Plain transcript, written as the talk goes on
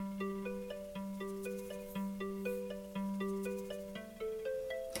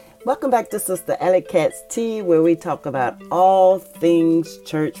Welcome back to Sister Alley Cat's Tea, where we talk about all things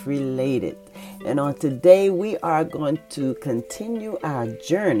church related. And on today, we are going to continue our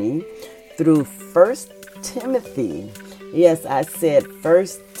journey through First Timothy. Yes, I said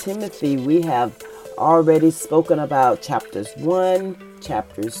First Timothy. We have already spoken about chapters 1,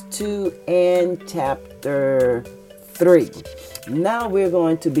 chapters 2, and chapter 3. Now we're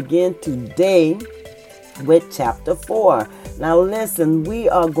going to begin today with chapter 4. Now listen, we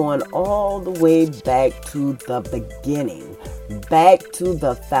are going all the way back to the beginning, back to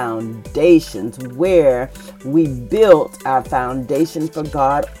the foundations where we built our foundation for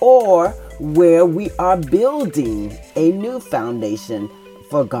God, or where we are building a new foundation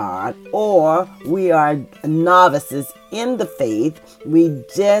for God, or we are novices in the faith. We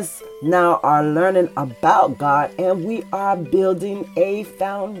just now are learning about God and we are building a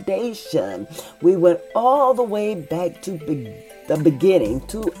foundation. We went all the way back to the beginning,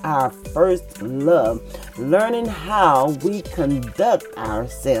 to our first love, learning how we conduct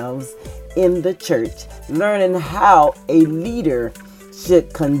ourselves in the church, learning how a leader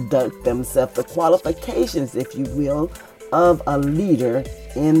should conduct themselves, the qualifications, if you will, of a leader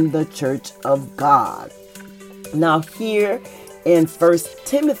in the church of God. Now here in First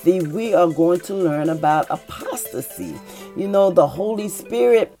Timothy, we are going to learn about apostasy. You know, the Holy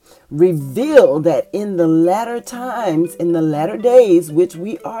Spirit revealed that in the latter times, in the latter days, which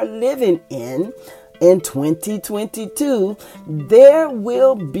we are living in 2022, there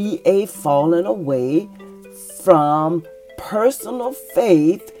will be a falling away from personal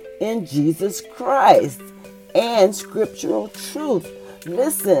faith in Jesus Christ and scriptural truth.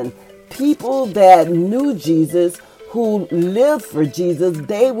 Listen, people that knew Jesus, who lived for Jesus,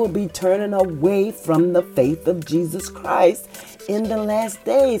 they will be turning away from the faith of Jesus Christ in the last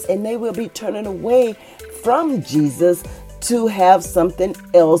days, and they will be turning away from Jesus to have something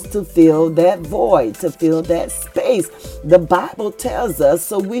else to fill that void, to fill that space. The Bible tells us,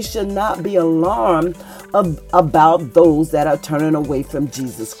 so we should not be alarmed about those that are turning away from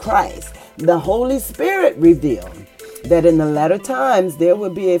Jesus Christ. The Holy Spirit revealed that in the latter times there will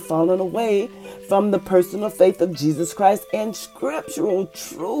be a falling away from the personal faith of Jesus Christ and scriptural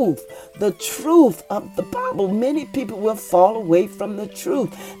truth, the truth of the Bible. Many people will fall away from the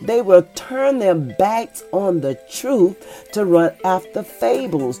truth. They will turn their backs on the truth to run after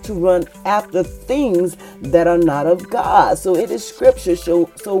fables, to run after things that are not of God. So it is scripture,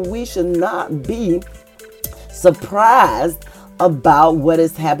 so we should not be surprised about what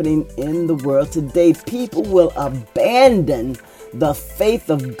is happening in the world today. People will abandon the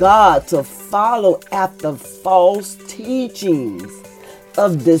faith of God to follow after false teachings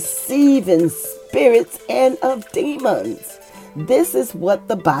of deceiving spirits and of demons. This is what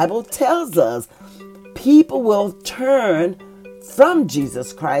the Bible tells us. People will turn from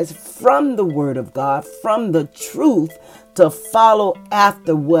Jesus Christ, from the Word of God, from the truth, to follow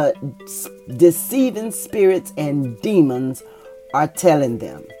after what deceiving spirits and demons are telling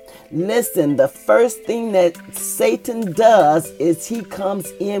them. Listen, the first thing that Satan does is he comes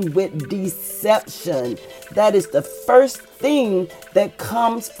in with deception. That is the first thing that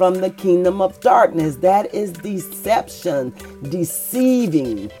comes from the kingdom of darkness. That is deception,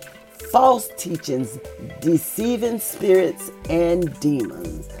 deceiving, false teachings, deceiving spirits and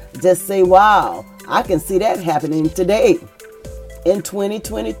demons. Just say, wow, I can see that happening today. In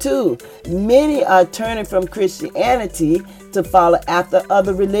 2022, many are turning from Christianity to follow after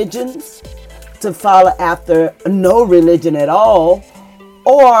other religions, to follow after no religion at all,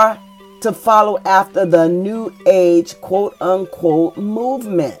 or to follow after the New Age, quote unquote,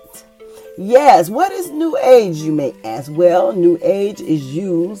 movement. Yes, what is New Age, you may ask? Well, New Age is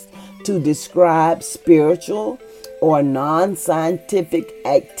used to describe spiritual or non-scientific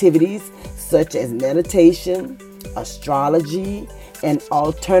activities such as meditation, astrology, and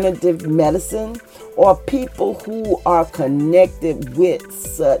alternative medicine, or people who are connected with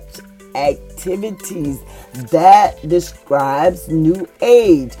such activities. That describes New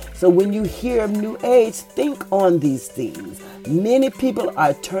Age. So when you hear of New Age, think on these things. Many people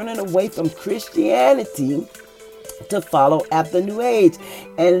are turning away from Christianity to follow after New Age.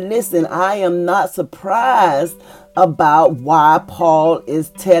 And listen, I am not surprised about why Paul is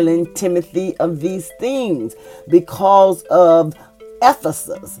telling Timothy of these things, because of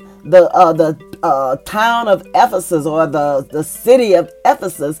Ephesus, the town of Ephesus, or the city of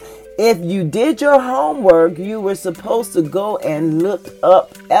Ephesus. If you did your homework, you were supposed to go and look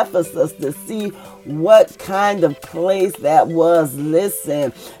up Ephesus to see what kind of place that was.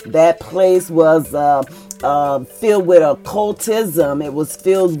 Listen, that place was filled with occultism. It was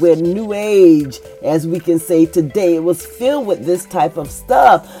filled with New Age, as we can say today. It was filled with this type of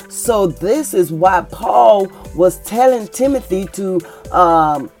stuff. So this is why Paul was telling Timothy to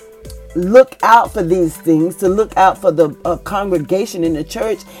look out for these things, to look out for the congregation in the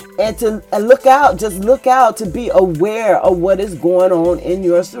church, and to look out to be aware of what is going on in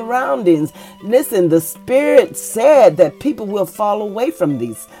your surroundings. Listen, the Spirit said that people will fall away from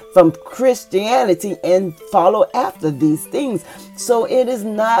Christianity and follow after these things. So it is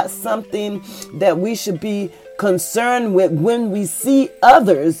not something that we should be concerned with when we see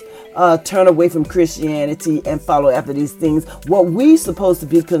others turn away from Christianity and follow after these things. What we supposed to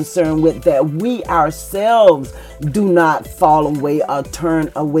be concerned with, that we ourselves do not fall away or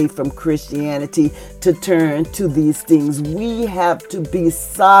turn away from Christianity to turn to these things. We have to be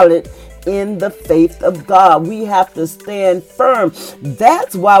solid in the faith of God. We have to stand firm.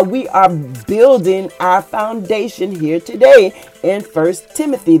 That's why we are building our foundation here today in 1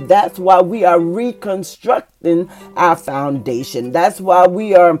 Timothy. That's why we are reconstructing our foundation. That's why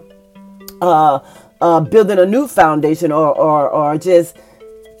we are building a new foundation, or just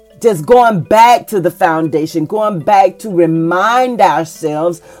going back to the foundation, going back to remind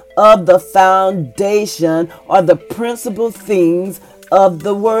ourselves of the foundation or the principal things of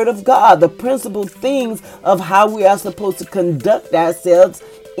the Word of God, the principal things of how we are supposed to conduct ourselves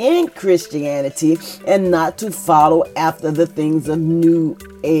in Christianity, and not to follow after the things of New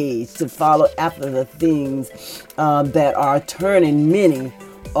Age, to follow after the things that are turning many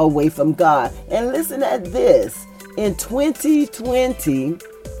away from God. And listen at this. In 2020,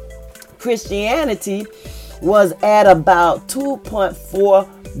 Christianity was at about 2.4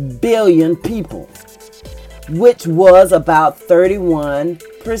 billion people, which was about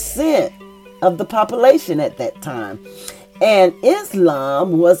 31% of the population at that time. And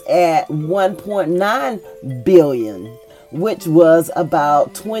Islam was at 1.9 billion, which was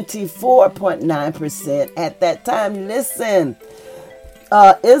about 24.9% at that time. Listen,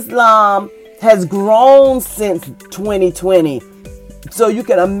 Islam has grown since 2020. So you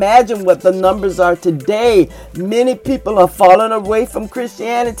can imagine what the numbers are today. Many people are falling away from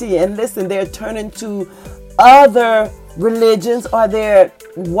Christianity, and listen, they're turning to other religions, or they're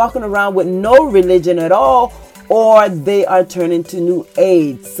walking around with no religion at all, or they are turning to New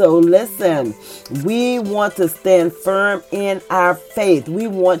Age. So listen, we want to stand firm in our faith. We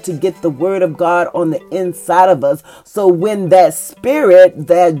want to get the Word of God on the inside of us. So when that spirit,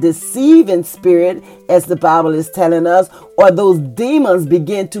 that deceiving spirit, as the Bible is telling us, or those demons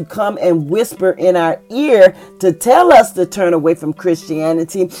begin to come and whisper in our ear to tell us to turn away from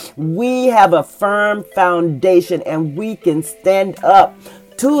Christianity, we have a firm foundation, and we can stand up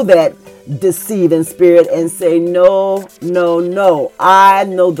to that deceiving spirit and say, no, no, no. I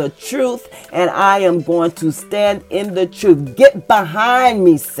know the truth, and I am going to stand in the truth. Get behind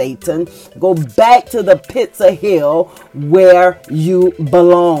me, Satan. Go back to the pits of hell where you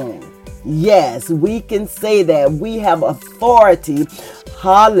belong. Yes, we can say that. We have authority.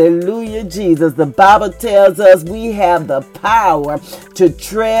 Hallelujah, Jesus. The Bible tells us we have the power to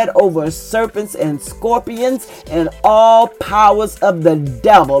tread over serpents and scorpions and all powers of the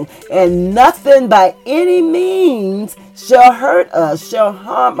devil, and nothing by any means shall hurt us, shall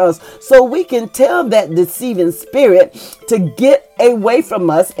harm us. So we can tell that deceiving spirit to get away from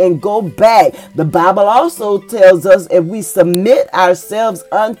us and go back. The Bible also tells us if we submit ourselves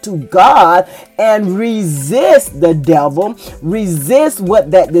unto God and resist the devil, resist what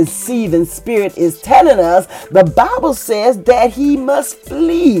that deceiving spirit is telling us, the Bible says that he must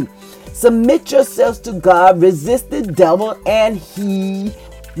flee. Submit yourselves to God, resist the devil, and he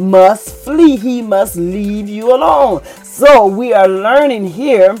must flee. He must leave you alone. So we are learning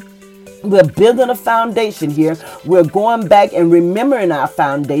here. We're building a foundation here. We're going back and remembering our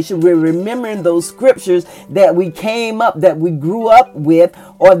foundation. We're remembering those scriptures that we came up, that we grew up with,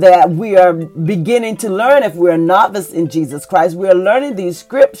 or that we are beginning to learn. If we're a novice in Jesus Christ, we're learning these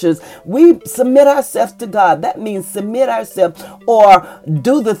scriptures. We submit ourselves to God. That means submit ourselves, or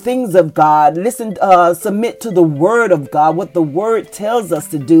do the things of God. Listen, submit to the word of God, what the word tells us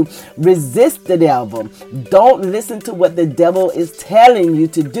to do. Resist the devil. Don't listen to what the devil is telling you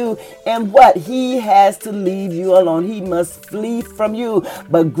to do. And what? He has to leave you alone. He must flee from you.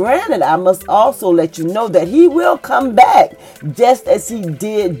 But granted, I must also let you know that he will come back, just as he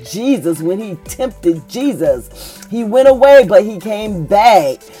did Jesus when he tempted Jesus. He went away, but he came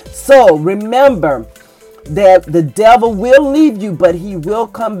back. So remember that the devil will leave you, but he will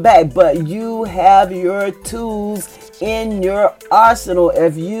come back. But you have your tools in your arsenal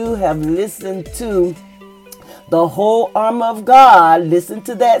if you have listened to the whole armor of God. Listen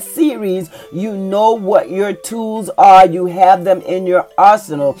to that series. You know what your tools are. You have them in your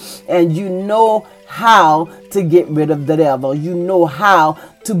arsenal, and you know how to get rid of the devil. You know how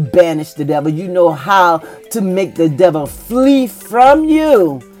to banish the devil. You know how to make the devil flee from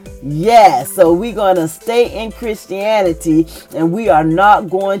you. Yes, so we're going to stay in Christianity, and we are not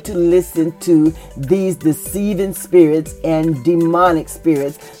going to listen to these deceiving spirits and demonic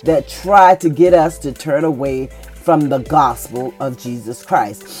spirits that try to get us to turn away from the gospel of Jesus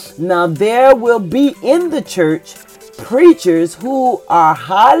Christ. Now, there will be in the church preachers who are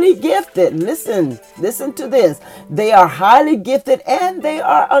highly gifted. Listen to this. They are highly gifted and they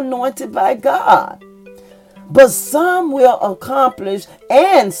are anointed by God. But some will accomplish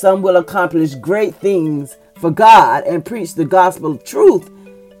great things for God and preach the gospel of truth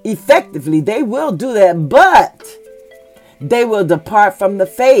effectively. They will do that, but they will depart from the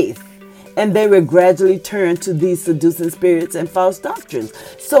faith, and they will gradually turn to these seducing spirits and false doctrines.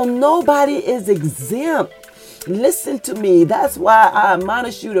 So nobody is exempt. Listen to me. That's why I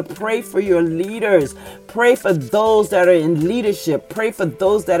admonish you to pray for your leaders. Pray for those that are in leadership. Pray for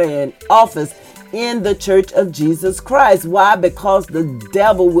those that are in office in the church of Jesus Christ. Why? Because the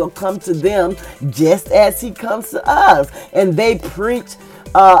devil will come to them just as he comes to us. And they preach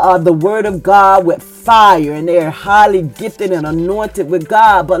the word of God with fire, and they're highly gifted and anointed with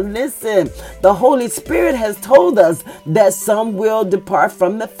God. But listen, the Holy Spirit has told us that some will depart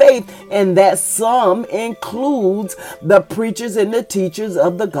from the faith, and that some includes the preachers and the teachers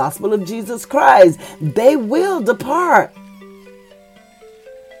of the gospel of Jesus Christ. They will depart,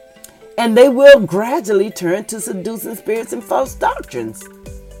 and they will gradually turn to seducing spirits and false doctrines.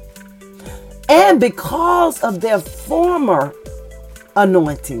 And because of their former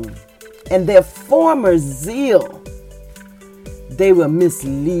anointing and their former zeal, they will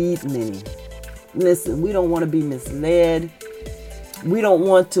mislead many. Listen, we don't want to be misled. We don't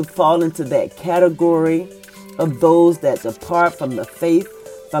want to fall into that category of those that depart from the faith,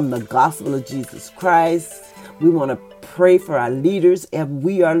 from the gospel of Jesus Christ. We want to pray for our leaders. If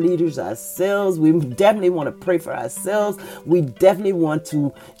we are leaders ourselves, we definitely want to pray for ourselves. We definitely want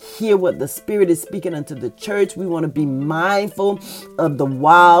to hear what the Spirit is speaking unto the church. We want to be mindful of the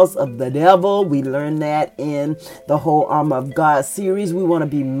wiles of the devil. We learned that in the whole armor of God series. We want to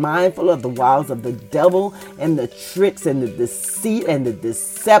be mindful of the wiles of the devil and the tricks and the deceit and the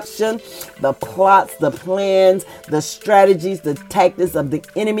deception, the plots, the plans, the strategies, the tactics of the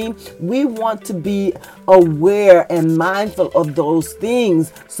enemy. We want to be aware and mindful of those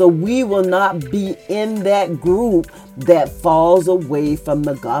things, so we will not be in that group that falls away from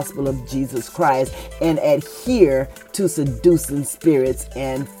the gospel of Jesus Christ and adhere to seducing spirits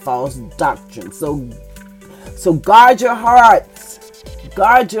and false doctrine. So guard your hearts,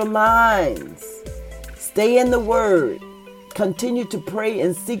 guard your minds, stay in the word, continue to pray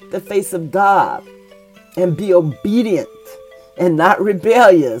and seek the face of God, and be obedient and not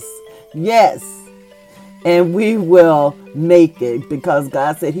rebellious. Yes. And we will make it, because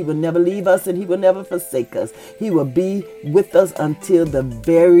God said he will never leave us and he will never forsake us. He will be with us until the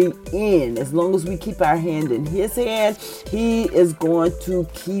very end. As long as we keep our hand in his hand, he is going to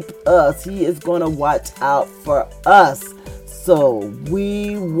keep us. He is going to watch out for us. So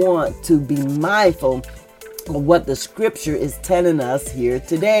we want to be mindful of what the scripture is telling us here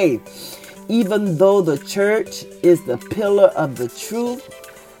today. Even though the church is the pillar of the truth,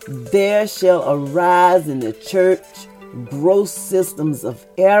 there shall arise in the church gross systems of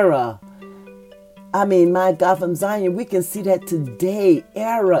error. I mean, my God, from Zion, we can see that today,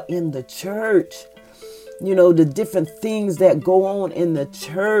 error in the church. You know, the different things that go on in the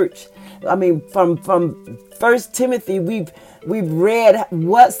church. I mean, from 1 Timothy, we've read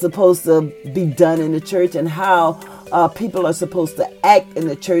what's supposed to be done in the church and how people are supposed to act in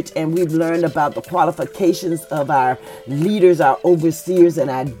the church. And we've learned about the qualifications of our leaders, our overseers, and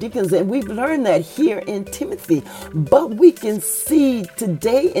our deacons. And we've learned that here in Timothy. But we can see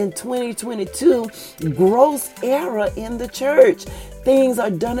today in 2022, gross error in the church. Things are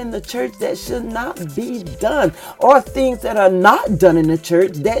done in the church that should not be done, or things that are not done in the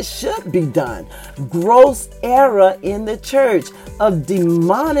church that should be done. Gross error in the church of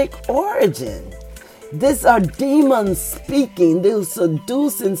demonic origin. These are demons speaking. Those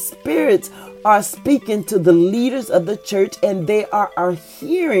seducing spirits are speaking to the leaders of the church, and they are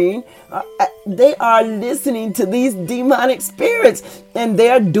hearing, they are listening to these demonic spirits, and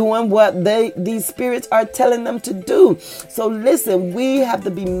they're doing what these spirits are telling them to do. So listen, we have to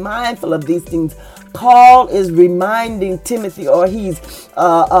be mindful of these things. Paul is reminding Timothy, or he's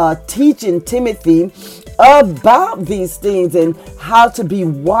teaching Timothy about these things and how to be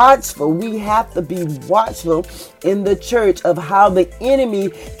watchful. We have to be watchful in the church of how the enemy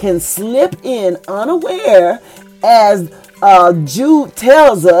can slip in unaware, as Jude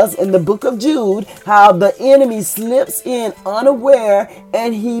tells us in the book of Jude, how the enemy slips in unaware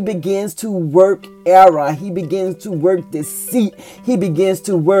and he begins to work error. He begins to work deceit. He begins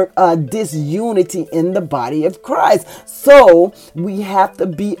to work disunity in the body of Christ. So we have to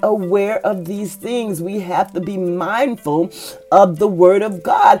be aware of these things. We have to be mindful of the word of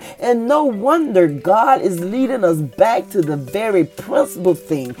God. And no wonder God is leading us back to the very principal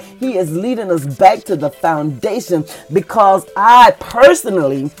thing. He is leading us back to the foundation, because I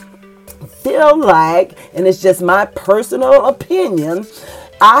personally feel like, and it's just my personal opinion,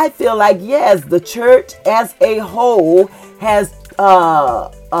 I feel like, yes, the church as a whole has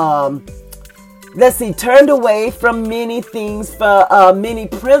turned away from many things, for many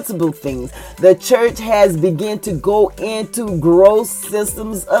principal things. The church has begun to go into gross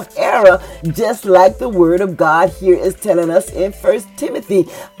systems of error, just like the word of God here is telling us in 1 Timothy.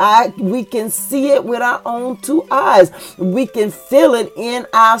 We can see it with our own two eyes. We can feel it in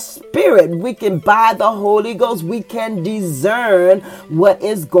our spirit. We can, by the Holy Ghost, we can discern what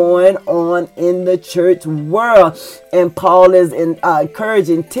is going on in the church world. And Paul is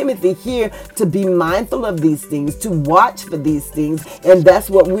encouraging Timothy here to be mindful of these things, to watch for these things. And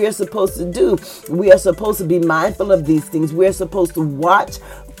that's what we are supposed to do. We are supposed to be mindful of these things. We're supposed to watch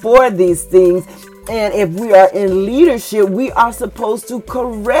for these things. And if we are in leadership, we are supposed to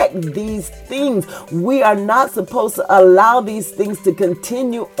correct these things. We are not supposed to allow these things to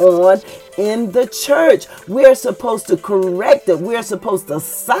continue on in the church. We are supposed to correct it. We are supposed to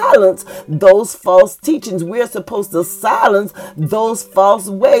silence those false teachings. We are supposed to silence those false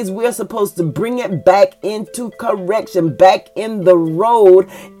ways. We are supposed to bring it back into correction, back in the road,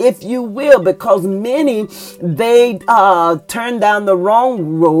 if you will, because many, they turn down the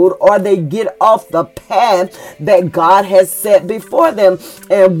wrong road, or they get off the path that God has set before them.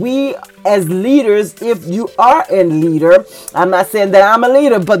 And we as leaders, if you are a leader, I'm not saying that I'm a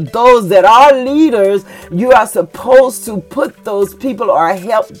leader, but those that are leaders, you are supposed to put those people or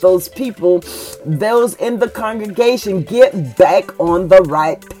help those people, those in the congregation, get back on the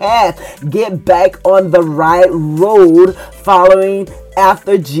right path, get back on the right road, following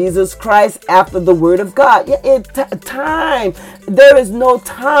after Jesus Christ, after the word of God. There is no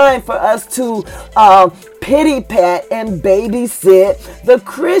time for us to pity pat and babysit the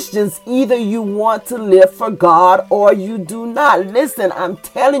Christians. Either you want to live for God or you do not. Listen, I'm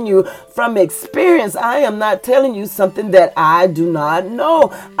telling you from experience. I am not telling you something that I do not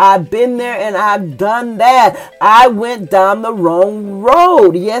know. I've been there and I've done that. I went down the wrong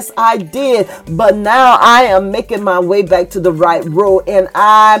road. Yes, I did. But now I am making my way back to the right road, and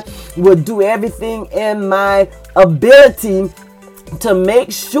I will do everything in my ability to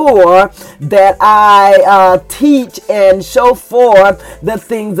make sure that I teach and show forth the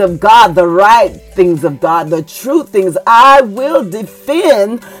things of God, the right things of God, the true things. I will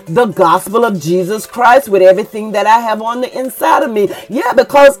defend the gospel of Jesus Christ with everything that I have on the inside of me. Yeah,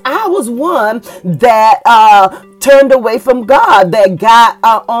 because I was one that turned away from God, that got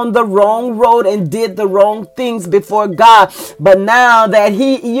on the wrong road and did the wrong things before God. But now that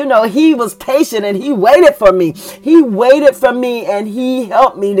he was patient and he waited for me. He waited for me and he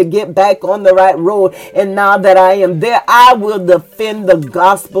helped me to get back on the right road. And now that I am there, I will defend the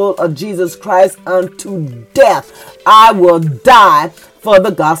gospel of Jesus Christ unto death. I will die for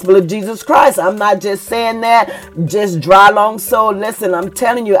the gospel of Jesus Christ. I'm not just saying that just dry long soul. Listen, I'm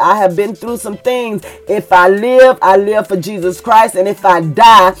telling you, I have been through some things. If I live, I live for Jesus Christ. And if I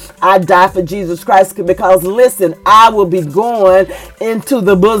die, I die for Jesus Christ. Because listen, I will be going into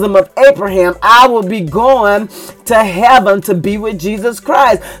the bosom of Abraham. I will be going to heaven to be with Jesus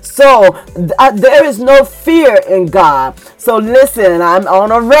Christ. So there is no fear in God. So listen, I'm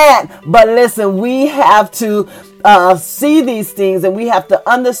on a rant, but listen, we have to see these things, and we have to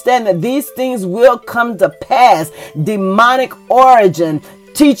understand that these things will come to pass. Demonic origin,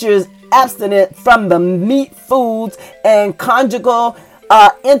 teachers abstinent from the meat foods and conjugal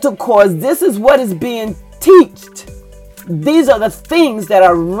intercourse. This is what is being taught. These are the things that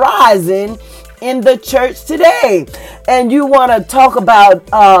are rising in the church today. And you want to talk about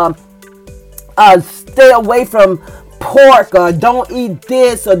stay away from pork, or don't eat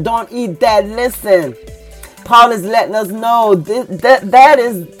this, or don't eat that. Listen, Paul is letting us know that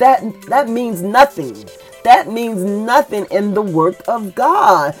means nothing. That means nothing in the work of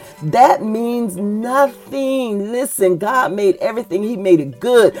God. That means nothing. Listen, God made everything. He made it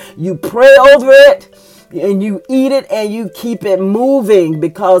good. You pray over it and you eat it and you keep it moving,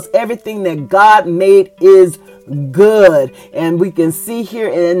 because everything that God made is good. And we can see here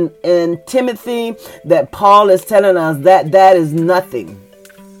in Timothy that Paul is telling us that that is nothing.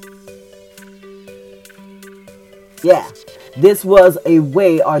 Yeah, this was a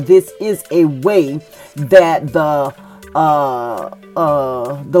way, or this is a way that the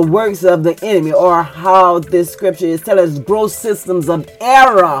works of the enemy, or how this scripture is telling us, gross systems of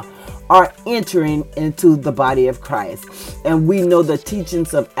error are entering into the body of Christ. And we know the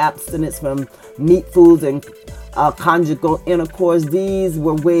teachings of abstinence from meat foods and conjugal intercourse. These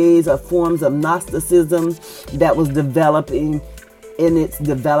were ways or forms of Gnosticism that was developing in its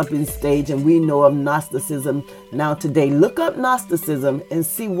developing stage. And we know of Gnosticism now today. Look up Gnosticism and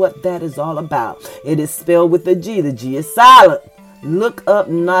see what that is all about. It is spelled with a G. The G is silent. Look up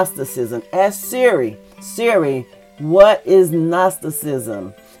Gnosticism. Ask Siri, what is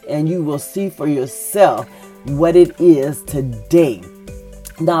Gnosticism? And you will see for yourself what it is today.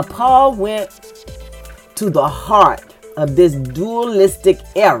 Now, Paul went to the heart of this dualistic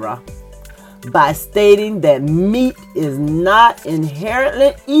era by stating that meat is not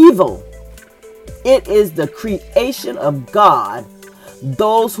inherently evil. It is the creation of God.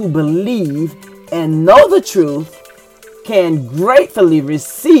 Those who believe and know the truth can gratefully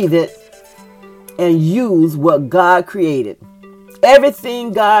receive it and use what God created.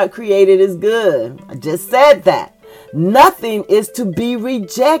 Everything God created is good. I just said that. Nothing is to be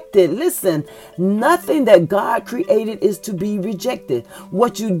rejected. Listen, nothing that God created is to be rejected.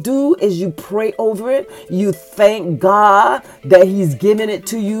 What you do is you pray over it. You thank God that He's given it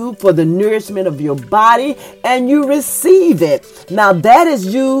to you for the nourishment of your body, and you receive it. Now, that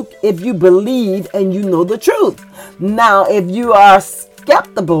is you if you believe and you know the truth. Now, if you are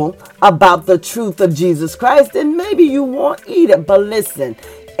skeptical about the truth of Jesus Christ, then maybe you won't eat it. But listen,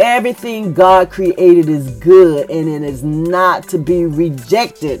 everything God created is good, and it is not to be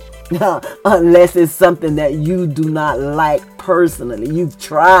rejected unless it's something that you do not like personally. You've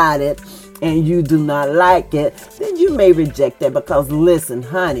tried it and you do not like it, then you may reject it. Because listen,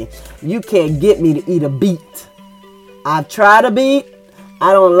 honey, you can't get me to eat a beet. I've tried a beet.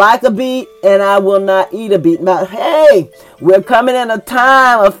 I don't like a beet, and I will not eat a beet. But hey, we're coming in a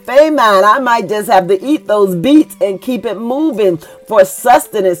time of famine. I might just have to eat those beets and keep it moving for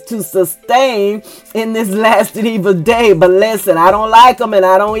sustenance to sustain in this last and evil day. But listen, I don't like them and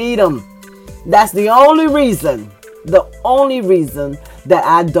I don't eat them. That's the only reason. The only reason that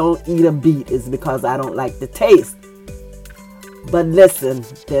I don't eat a beet is because I don't like the taste. But listen,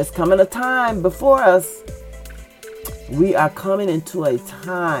 there's coming a time before us. We are coming into a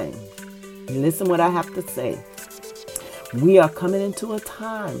time. Listen what I have to say. We are coming into a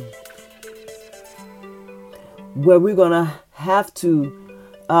time where we're going to have to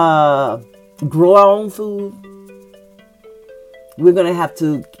grow our own food. We're going to have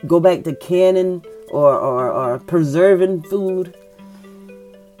to go back to canning or preserving food.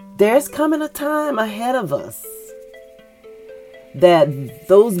 There's coming a time ahead of us that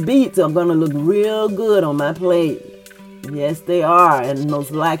those beets are going to look real good on my plate. Yes, they are. And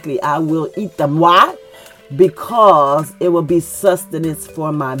most likely I will eat them. Why? Because it will be sustenance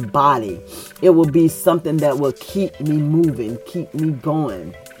for my body. It will be something that will keep me moving, keep me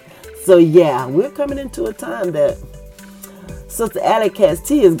going. So yeah, we're coming into a time that Sister Alley Cat's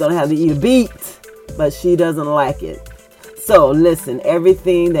Tea is going to have to eat a beet, but she doesn't like it. So listen,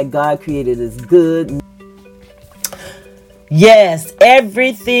 everything that God created is good. Yes,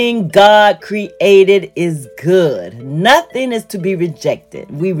 everything God created is good. Nothing is to be rejected.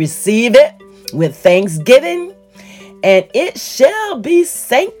 We receive it with thanksgiving, and it shall be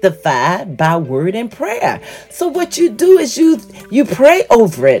sanctified by word and prayer. So what you do is you pray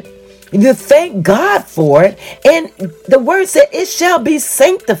over it. You thank God for it. And the word said it shall be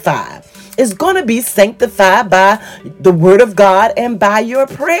sanctified. It's going to be sanctified by the word of God and by your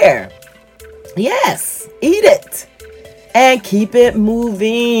prayer. Yes, eat it and keep it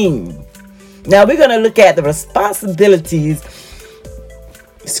moving. Now we're going to look at the responsibilities,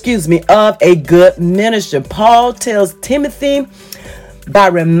 of a good minister. Paul tells Timothy, by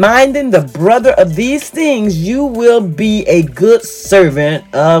reminding the brother of these things, you will be a good servant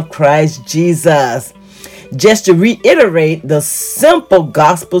of Christ Jesus. Just to reiterate the simple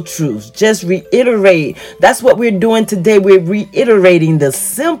gospel truths. Just reiterate. That's what we're doing today. We're reiterating the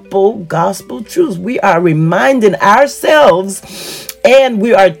simple gospel truths. We are reminding ourselves, and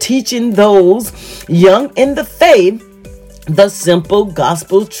we are teaching those young in the faith the simple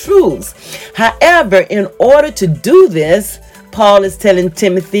gospel truths. However, in order to do this, Paul is telling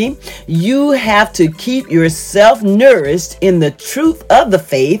Timothy, you have to keep yourself nourished in the truth of the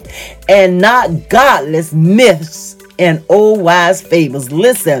faith and not godless myths and old wise fables.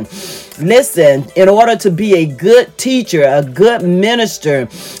 Listen, in order to be a good teacher, a good minister,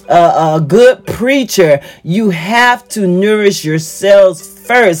 a good preacher, you have to nourish yourselves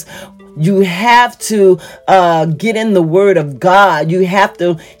first. You have to get in the Word of God. You have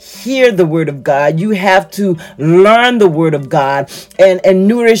to hear the Word of God. You have to learn the Word of God and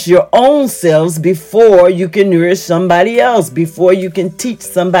nourish your own selves before you can nourish somebody else, before you can teach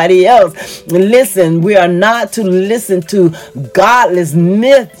somebody else. Listen, we are not to listen to godless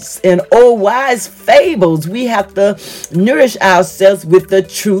myths and old wise fables. We have to nourish ourselves with the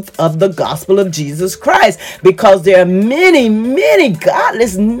truth of the gospel of Jesus Christ, because there are many, many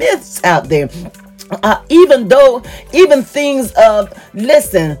godless myths out there. Even things of,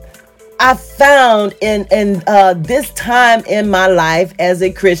 listen, I found in this time in my life as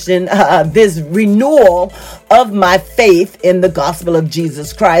a Christian, this renewal of my faith in the gospel of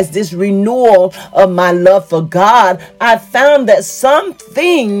Jesus Christ, this renewal of my love for God. I found that some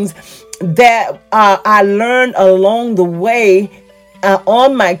things that I learned along the way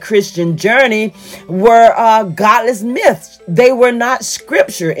on my Christian journey were godless myths. They were not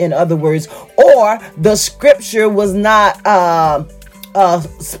scripture, in other words, or the scripture was not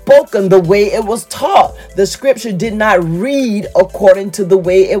spoken the way it was taught. The scripture did not read according to the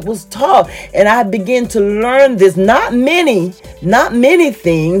way it was taught. And I began to learn this, not many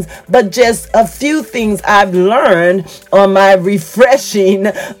things, but just a few things I've learned on my refreshing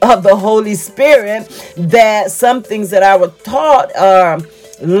of the Holy Spirit, that some things that I was taught or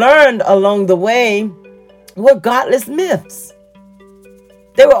learned along the way were godless myths.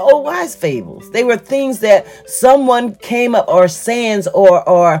 They were old wise fables. They were things that someone came up, or sayings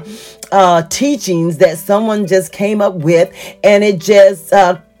or teachings that someone just came up with, and it just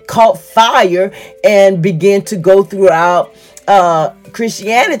caught fire and began to go throughout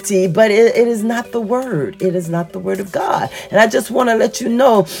Christianity, but it is not the word. It is not the word of God. And I just want to let you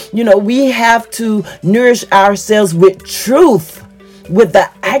know, we have to nourish ourselves with truth, with the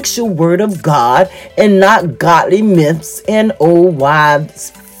actual word of God, and not godly myths and old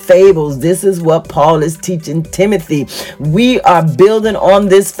wives fables. This is what Paul is teaching Timothy. We are building on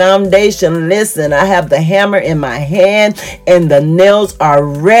this foundation. Listen, I have the hammer in my hand and the nails are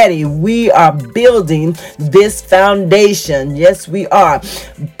ready. We are building this foundation. Yes, we are.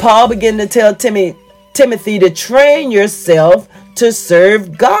 Paul began to tell Timothy to train yourself to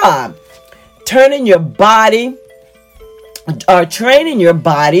serve God. Training your body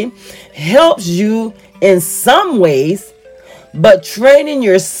helps you in some ways, but training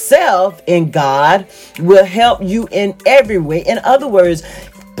yourself in God will help you in every way. In other words,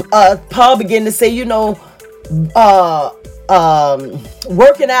 Paul began to say,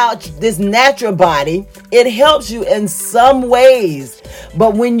 working out this natural body, it helps you in some ways.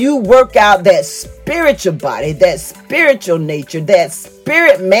 But when you work out that spiritual body, that spiritual nature, that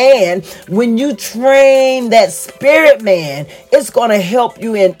spirit man, when you train that spirit man, it's going to help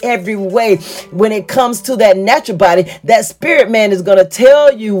you in every way. When it comes to that natural body, that spirit man is going to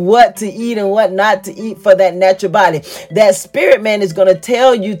tell you what to eat and what not to eat for that natural body. That spirit man is going to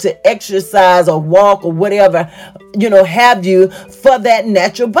tell you to exercise or walk or whatever, have you for that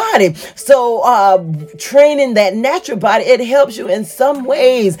natural body. So training that natural body, it helps you in some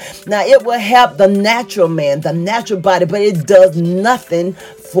ways. Now, it will help the natural man, the natural body, but it does nothing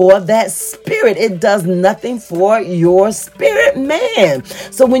for that spirit. It does nothing for your spirit man.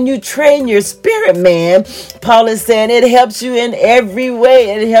 So when you train your spirit man, Paul is saying it helps you in every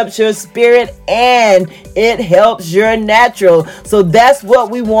way. It helps your spirit and it helps your natural. So that's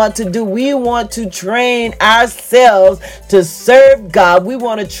what we want to do. We want to train ourselves to serve God. We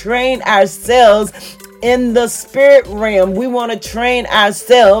want to train ourselves in the spirit realm. We want to train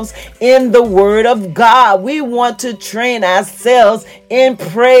ourselves in the word of God. We want to train ourselves in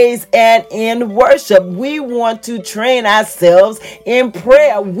praise and in worship. We want to train ourselves in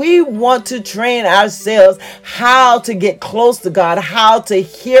prayer. We want to train ourselves how to get close to God, how to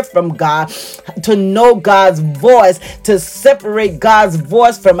hear from God, to know God's voice, to separate God's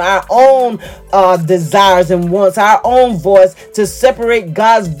voice from our own desires and wants, our own voice, to separate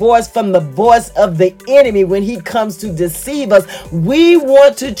God's voice from the voice of the enemy when he comes to deceive us. We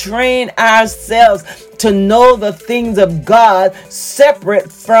want to train ourselves to know the things of God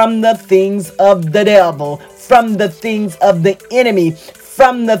separate from the things of the devil, from the things of the enemy,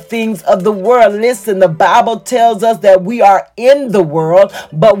 from the things of the world. Listen, the Bible tells us that we are in the world,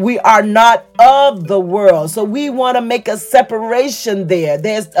 but we are not of the world. So we want to make a separation there.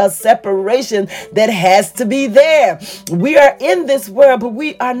 There's a separation that has to be there. We are in this world, but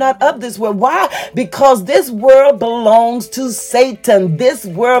we are not of this world. Why? Because this world belongs to Satan. This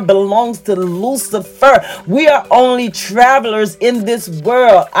world belongs to Lucifer. We are only travelers in this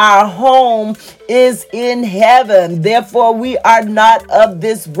world. Our home is in heaven. Therefore, we are not of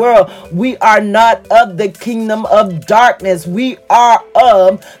this world. We are not of the kingdom of darkness. We are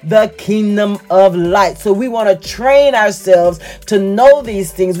of the kingdom of light. So we want to train ourselves to know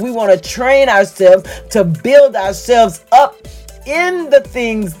these things. We want to train ourselves to build ourselves up in the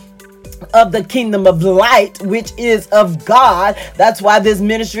things of the kingdom of light, which is of God. That's why this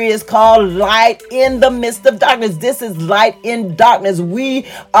ministry is called Light in the Midst of Darkness. This is light in darkness. We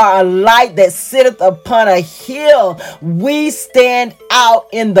are a light that sitteth upon a hill. We stand out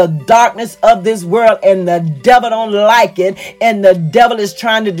in the darkness of this world, and the devil don't like it, and the devil is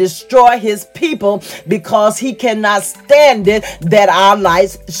trying to destroy his people because he cannot stand it that our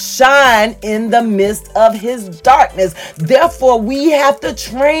lights shine in the midst of his darkness. Therefore, we have to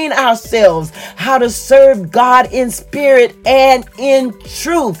train ourselves how to serve God in spirit and in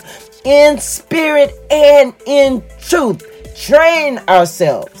truth. In spirit and in truth. Train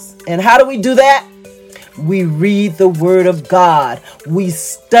ourselves. And how do we do that? We read the word of God. We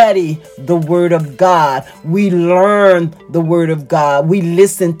study the word of God. We learn the word of God. We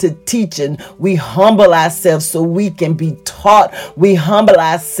listen to teaching. We humble ourselves so we can be taught. We humble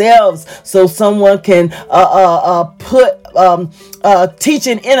ourselves so someone can put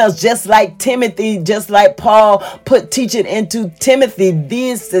teaching in us, just like Timothy, just like Paul put teaching into Timothy.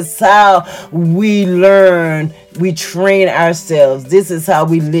 This is how we learn. We train ourselves. This is how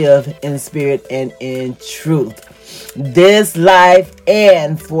we live in spirit and in truth. This life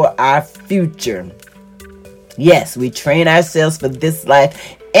and for our future. Yes, we train ourselves for this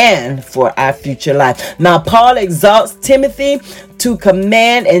life and for our future life. Now, Paul exalts Timothy to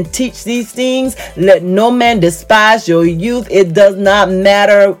command and teach these things. Let no man despise your youth. It does not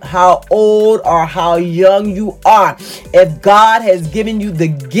matter how old or how young you are. If God has given you the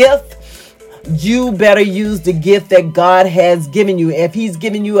gift, you better use the gift that God has given you. If he's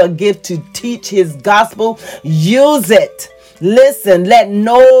given you a gift to teach his gospel, use it. Listen, let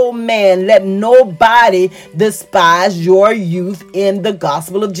no man, let nobody despise your youth in the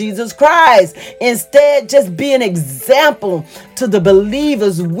gospel of Jesus Christ. Instead, just be an example to the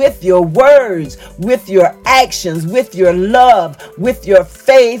believers with your words, with your actions, with your love, with your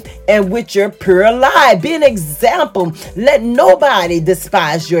faith, and with your pure life. Be an example. Let nobody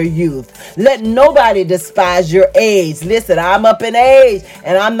despise your youth. Let nobody despise your age. Listen, I'm up in age,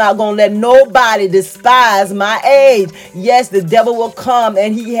 and I'm not going to let nobody despise my age. Yes, the devil will come,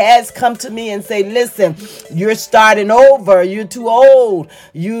 and he has come to me and say, listen, you're starting over. You're too old.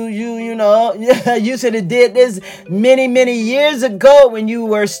 You know, you should have did this many years ago when you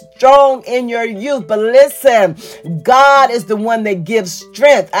were strong in your youth. But listen, God is the one that gives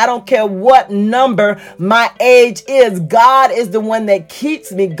strength. I don't care what number my age is. God is the one that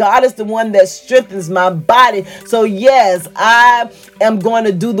keeps me. God is the one that strengthens my body. So yes, I am going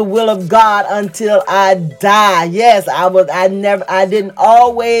to do the will of God until I die. Yes, I didn't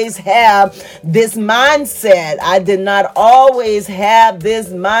always have this mindset. I did not always have this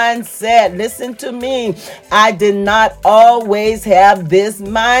mindset. Listen to me. I did not always have this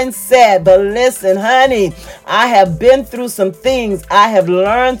mindset. But listen, honey, I have been through some things. I have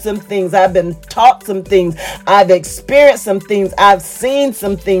learned some things. I've been taught some things. I've experienced some things. I've seen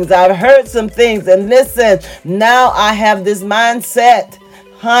some things. I've heard some things. And listen, now I have this mindset,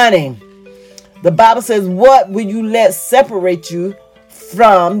 honey. The Bible says, what will you let separate you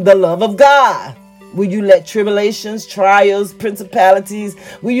from the love of God? Will you let tribulations, trials, principalities,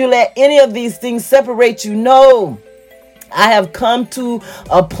 will you let any of these things separate you? No. I have come to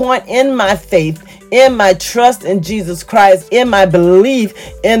a point in my faith, in my trust in Jesus Christ, in my belief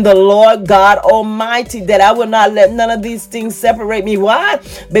in the Lord God Almighty, that I will not let none of these things separate me. Why?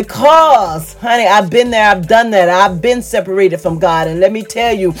 Because, honey, I've been there, I've done that. I've been separated from God. And let me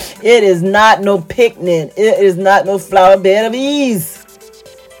tell you, it is not no picnic. It is not no flower bed of ease.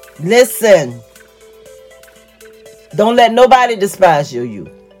 Listen, don't let nobody despise your youth.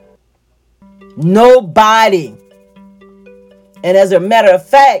 Nobody. And as a matter of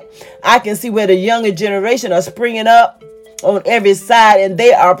fact, I can see where the younger generation are springing up on every side, and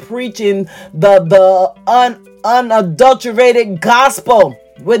they are preaching the unadulterated gospel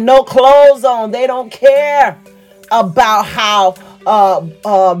with no clothes on. They don't care about how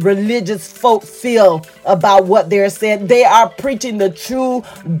religious folk feel about what they're saying. They are preaching the true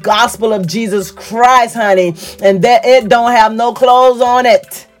gospel of Jesus Christ, honey, and that it don't have no clothes on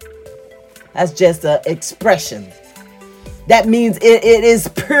it. That's just an expression. That means it is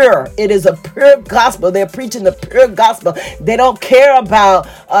pure. It is a pure gospel. They're preaching the pure gospel. They don't care about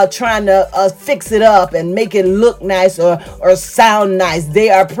trying to fix it up and make it look nice or sound nice. They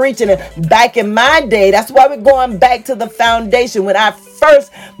are preaching it. Back in my day, that's why we're going back to the foundation. When I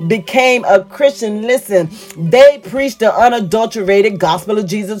first became a Christian, listen, they preached the unadulterated gospel of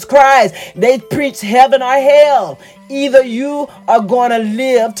Jesus Christ. They preached heaven or hell. Either you are going to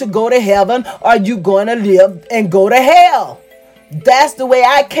live to go to heaven or you going to live and go to hell. That's the way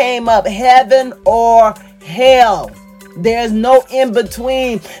I came up, heaven or hell. There's no in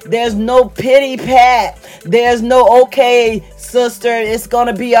between. There's no pity pat. There's no, okay, sister, it's going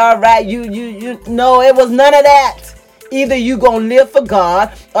to be all right. No, it was none of that. Either you going to live for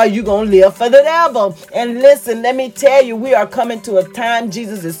God or you going to live for the devil. And listen, let me tell you, we are coming to a time,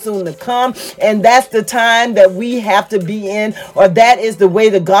 Jesus is soon to come. And that's the time that we have to be in, or that is the way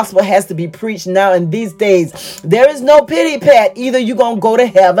the gospel has to be preached now in these days. There is no pity pat. Either you going to go to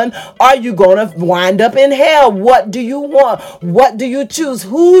heaven or you going to wind up in hell. What do you want? What do you choose?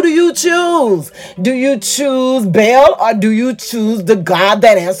 Who do you choose? Do you choose Baal or do you choose the God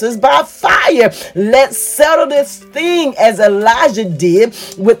that answers by fire? Let's settle this thing as Elijah did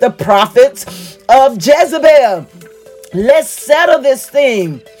with the prophets of Jezebel. Let's settle this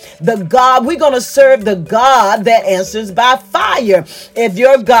thing. We're going to serve the God that answers by fire.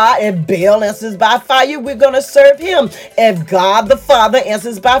 If Baal answers by fire, we're going to serve him. If God the Father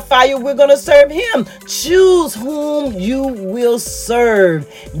answers by fire, we're going to serve him. Choose whom you will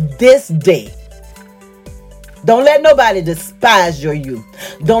serve this day. Don't let nobody despise your youth.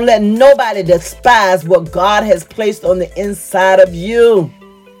 Don't let nobody despise what God has placed on the inside of you.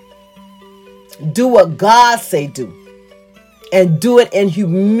 Do what God say do. And do it in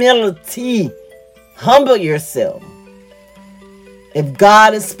humility. Humble yourself. If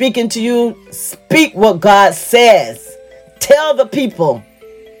God is speaking to you, speak what God says. Tell the people.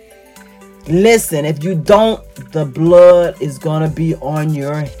 Listen, if you don't, the blood is going to be on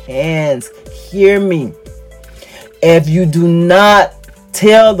your hands. Hear me. If you do not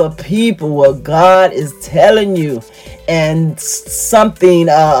tell the people what God is telling you, and something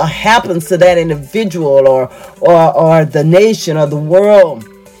happens to that individual or the nation or the world,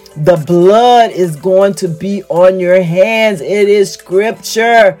 the blood is going to be on your hands. It is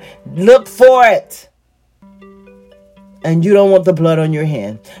scripture. Look for it. And you don't want the blood on your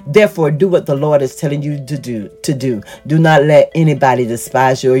hand. Therefore, do what the Lord is telling you to do. Do not let anybody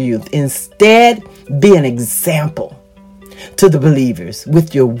despise your youth. Instead, be an example to the believers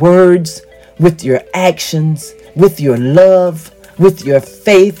with your words, with your actions, with your love, with your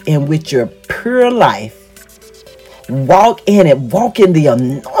faith, and with your pure life. Walk in it. Walk in the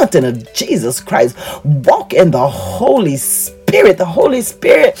anointing of Jesus Christ. Walk in the Holy Spirit. The Holy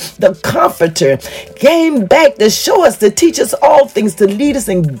Spirit, the Comforter, came back to show us, to teach us all things, to lead us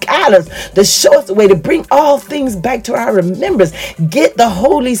and guide us, to show us the way, to bring all things back to our remembrance. Get the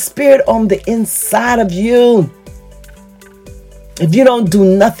Holy Spirit on the inside of you. If you don't do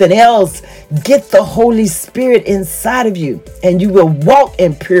nothing else, get the Holy Spirit inside of you, and you will walk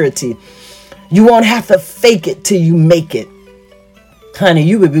in purity. You won't have to fake it till you make it. Honey,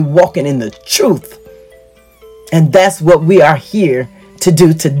 you will be walking in the truth. And that's what we are here to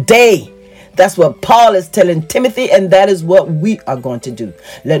do today. That's what Paul is telling Timothy, and that is what we are going to do.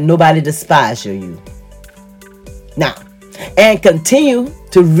 Let nobody despise your youth. Now, and continue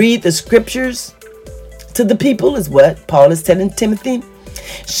to read the scriptures to the people is what Paul is telling Timothy.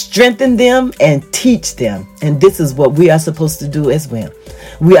 Strengthen them and teach them. And this is what we are supposed to do as well.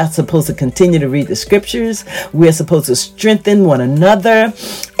 We are supposed to continue to read the scriptures. We are supposed to strengthen one another.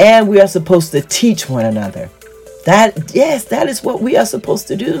 And we are supposed to teach one another. That is what we are supposed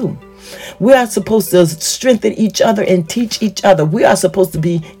to do. We are supposed to strengthen each other and teach each other. We are supposed to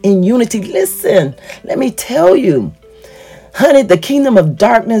be in unity. Listen, let me tell you, honey, the kingdom of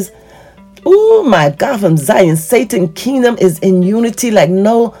darkness, oh my God, from Zion, Satan's kingdom is in unity like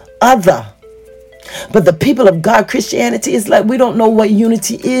no other. But the people of God, Christianity, is like we don't know what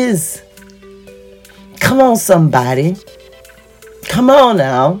unity is. Come on, somebody. Come on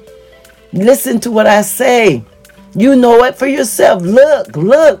now. Listen to what I say. You know it for yourself.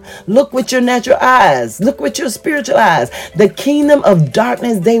 Look with your natural eyes. Look with your spiritual eyes. The kingdom of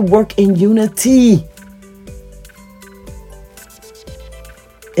darkness, they work in unity.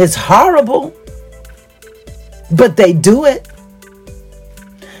 It's horrible, but they do it.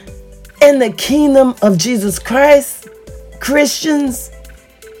 In the kingdom of Jesus Christ, Christians,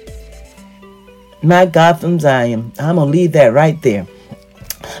 my God from Zion, I'm going to leave that right there.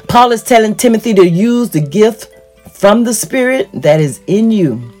 Paul is telling Timothy to use the gift from the Spirit that is in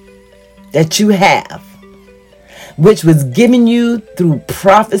you, that you have, which was given you through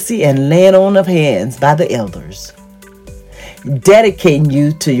prophecy and laying on of hands by the elders, dedicating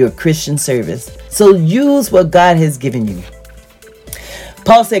you to your Christian service. So use what God has given you.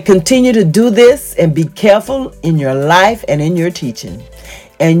 Paul said, continue to do this and be careful in your life and in your teaching,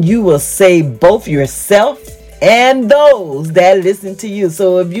 and you will save both yourself and those that listen to you.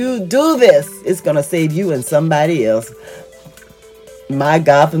 So if you do this, it's going to save you and somebody else. My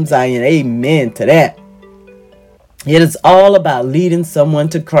God from Zion, amen to that. It is all about leading someone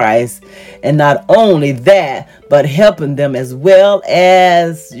to Christ, and not only that, but helping them as well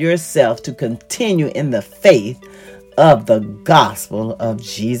as yourself to continue in the faith of the gospel of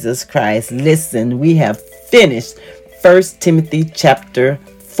Jesus Christ. Listen, we have finished 1 Timothy chapter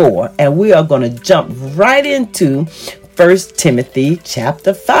 4, and we are going to jump right into 1 Timothy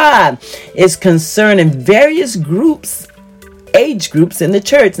chapter 5. It's concerning various groups, age groups in the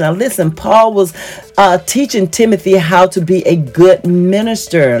church. Now listen, Paul was teaching Timothy how to be a good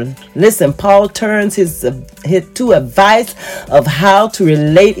minister. Listen, Paul turns his to advice of how to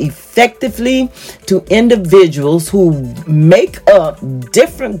relate effectively to individuals who make up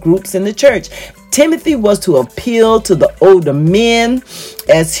different groups in the church. Timothy was to appeal to the older men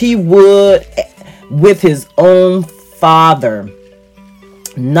as he would with his own father,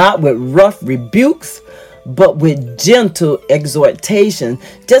 not with rough rebukes, but with gentle exhortation.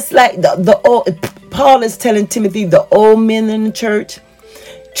 Just like the old, Paul is telling Timothy, the old men in the church,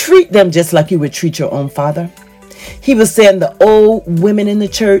 treat them just like you would treat your own father. He was saying the old women in the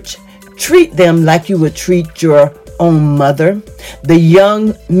church, treat them like you would treat your own mother. The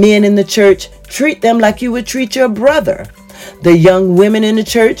young men in the church, treat them like you would treat your brother. The young women in the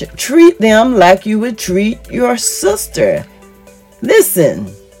church, treat them like you would treat your sister. Listen,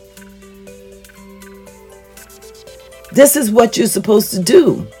 this is what you're supposed to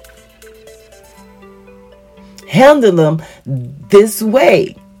do. Handle them this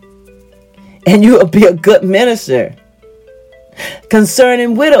way, and you will be a good minister.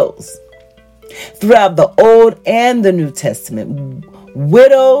 Concerning widows, throughout the Old and the New Testament,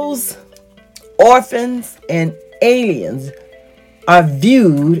 widows, orphans, and aliens are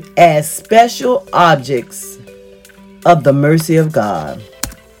viewed as special objects of the mercy of God.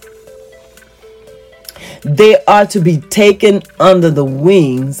 They are to be taken under the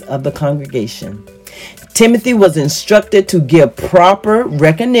wings of the congregation. Timothy was instructed to give proper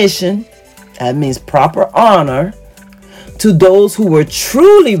recognition, that means proper honor, to those who were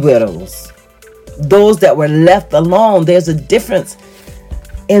truly widows, those that were left alone. There's a difference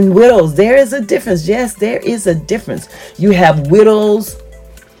in widows. There is a difference. Yes, there is a difference. You have widows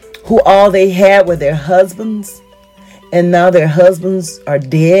who all they had were their husbands, and now their husbands are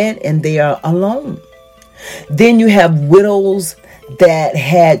dead and they are alone. Then you have widows that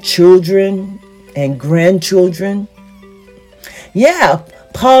had children and grandchildren. Yeah,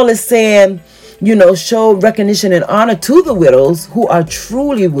 Paul is saying, show recognition and honor to the widows who are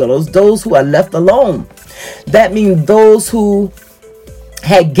truly widows, those who are left alone. That means those who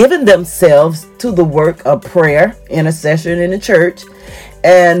had given themselves to the work of prayer, intercession in the church,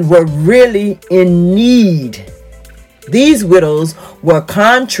 and were really in need. These widows were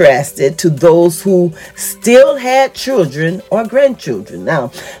contrasted to those who still had children or grandchildren.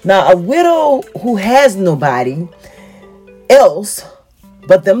 Now a widow who has nobody else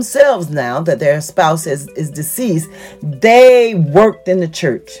but themselves, now that their spouse is deceased, they worked in the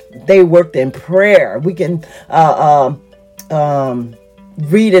church. They worked in prayer. We can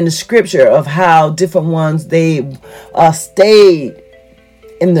read in the scripture of how different ones they stayed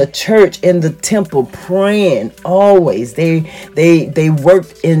in the church, in the temple, praying always. They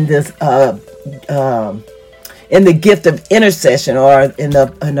worked in this in the gift of intercession, or in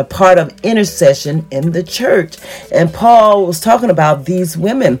the part of intercession in the church. And Paul was talking about these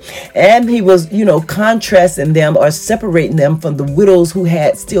women, and he was contrasting them or separating them from the widows who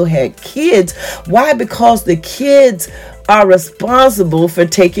still had kids. Why? Because the kids are responsible for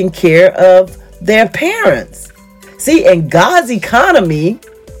taking care of their parents. See, in God's economy,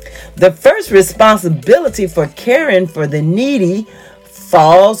 the first responsibility for caring for the needy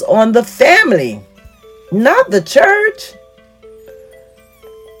falls on the family, not the church.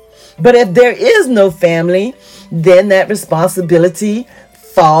 But if there is no family, then that responsibility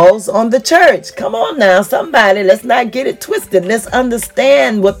falls on the church. Come on now, somebody, let's not get it twisted. Let's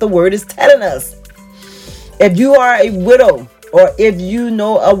understand what the word is telling us. If you are a widow, or if you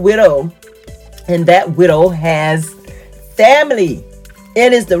know a widow, and that widow has family.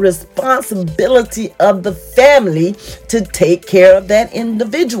 It is the responsibility of the family to take care of that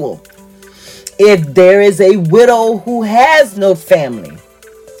individual. If there is a widow who has no family,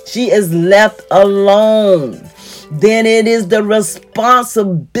 she is left alone, then it is the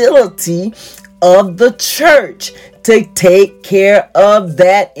responsibility of the church to take care of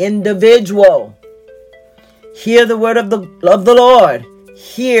that individual. Hear the word of the Lord.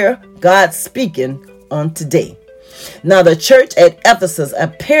 Hear God speaking on today. Now, the church at Ephesus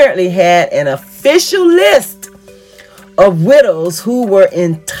apparently had an official list of widows who were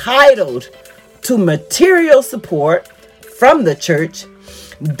entitled to material support from the church.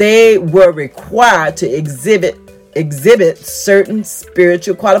 They were required to exhibit certain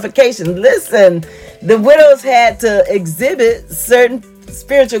spiritual qualifications. Listen, the widows had to exhibit certain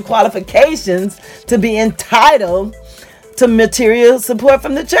spiritual qualifications to be entitled to material support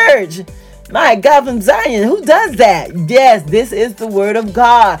from the church. My God, from Zion, who does that? Yes, this is the word of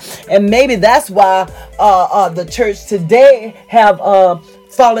God. And maybe that's why the church today have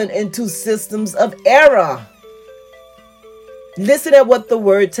fallen into systems of error. Listen at what the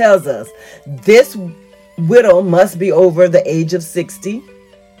word tells us. This widow must be over the age of 60.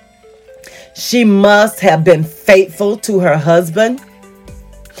 She must have been faithful to her husband.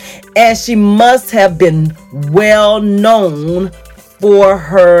 And she must have been well known for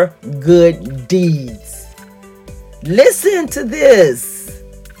her good deeds. Listen to this.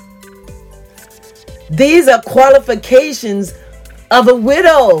 These are qualifications of a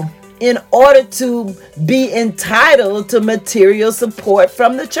widow in order to be entitled to material support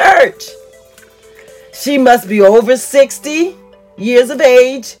from the church. She must be over 60 years of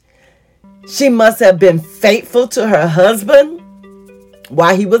age. She must have been faithful to her husband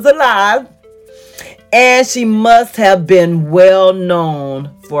while he was alive. And she must have been well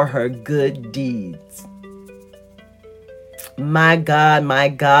known for her good deeds. My God, my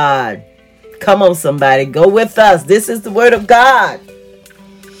God. Come on, somebody. Go with us. This is the word of God.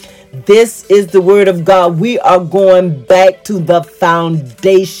 This is the word of God. We are going back to the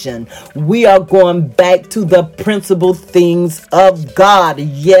foundation. We are going back to the principal things of God.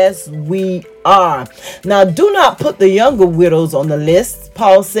 Yes, we are. Now, do not put the younger widows on the list,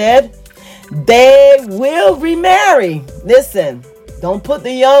 Paul said. They will remarry. Listen, don't put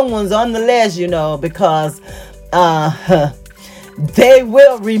the young ones on the list, because they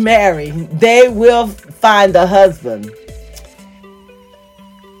will remarry. They will find a husband.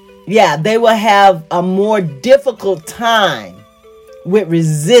 Yeah, they will have a more difficult time with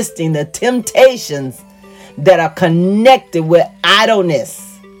resisting the temptations that are connected with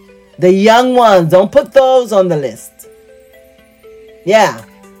idleness. The young ones, don't put those on the list. Yeah.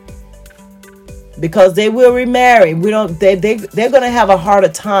 Because they will remarry. They're going to have a harder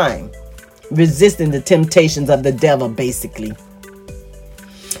time resisting the temptations of the devil, basically.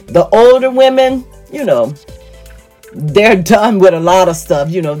 The older women, they're done with a lot of stuff.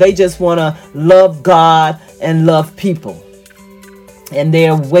 They just want to love God and love people. And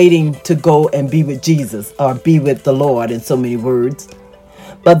they're waiting to go and be with Jesus or be with the Lord, in so many words.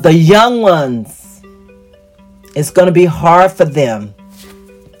 But the young ones, it's going to be hard for them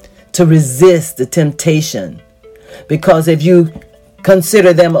to resist the temptation. Because if you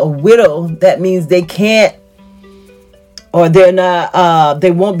consider them a widow, that means they can't, or they're not,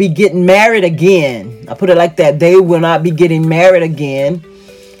 they won't be getting married again. I put it like that. They will not be getting married again.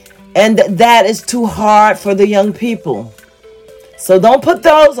 And that is too hard for the young people. So don't put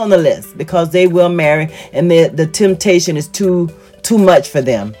those on the list, because they will marry, and the temptation is too much for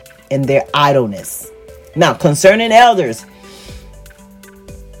them in their idleness. Now, concerning elders,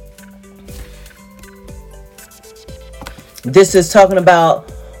 this is talking about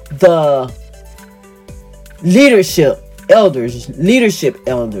the leadership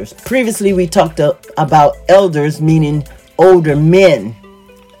elders. Previously, we talked about elders, meaning older men,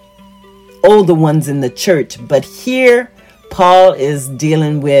 older ones in the church. But here, Paul is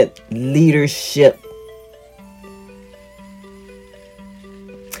dealing with leadership.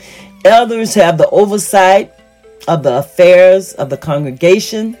 Elders have the oversight of the affairs of the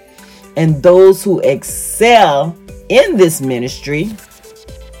congregation, and those who excel in this ministry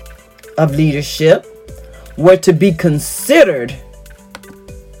of leadership were to be considered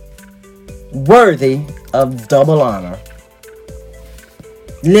worthy of double honor.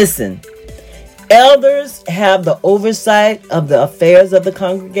 Listen, elders have the oversight of the affairs of the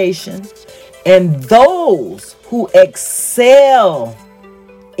congregation, and those who excel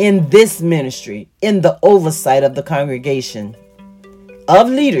in this ministry, in the oversight of the congregation of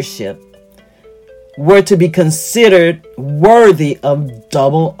leadership, were to be considered worthy of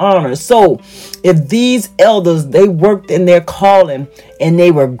double honor. So if these elders, they worked in their calling and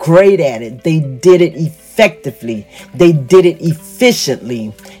they were great at it, they did it effectively, they did it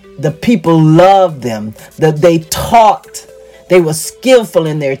efficiently, the people loved them, that they taught, they were skillful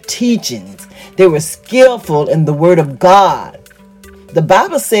in their teachings, they were skillful in the word of God. The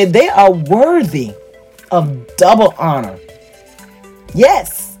Bible said they are worthy of double honor.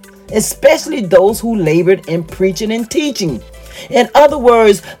 Yes, especially those who labored in preaching and teaching. In other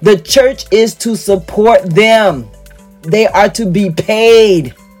words, the church is to support them. They are to be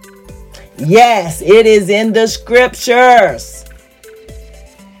paid. Yes, it is in the scriptures.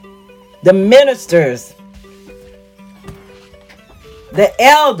 The ministers, the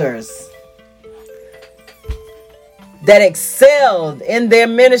elders that excelled in their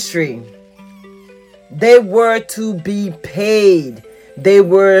ministry, they were to be paid. They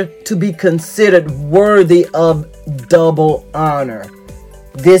were to be considered worthy of double honor.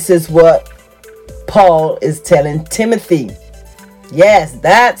 This is what Paul is telling Timothy. Yes,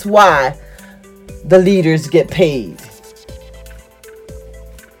 that's why the leaders get paid.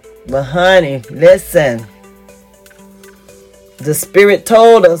 But honey, listen. The Spirit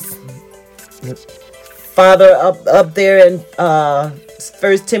told us, Father, up there in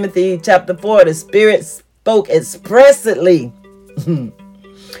 1 Timothy chapter 4, the Spirit spoke expressly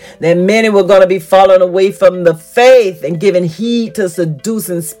that many were going to be falling away from the faith and giving heed to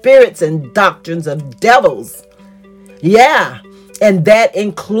seducing spirits and doctrines of devils. Yeah, and that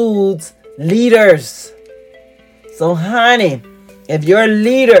includes leaders. So honey, if your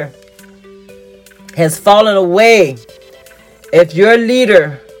leader has fallen away, if your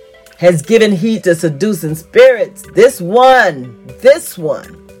leader has given heed to seducing spirits, this one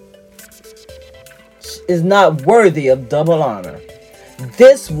is not worthy of double honor.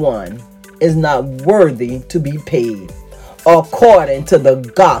 This one is not worthy to be paid according to the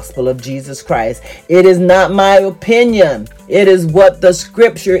gospel of Jesus Christ. It is not my opinion. It is what the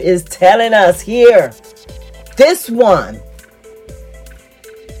scripture is telling us here. This one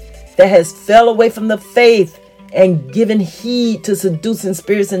that has fell away from the faith and given heed to seducing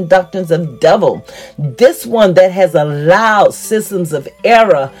spirits and doctrines of devil. This one that has allowed systems of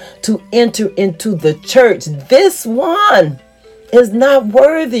error to enter into the church. This one is not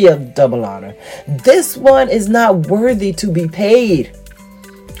worthy of double honor. This one is not worthy to be paid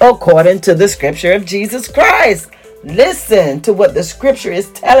according to the scripture of Jesus Christ. Listen to what the scripture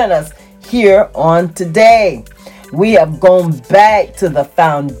is telling us here on today. We have gone back to the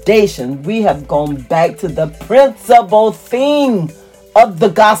foundation. We have gone back to the principal thing of the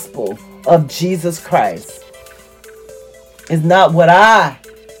gospel of Jesus Christ. It's not what I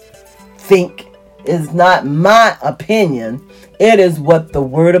think. It's not my opinion. It is what the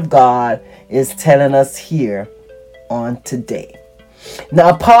word of God is telling us here on today.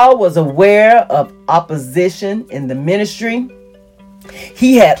 Now, Paul was aware of opposition in the ministry.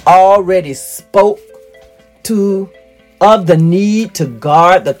 He had already spoke of the need to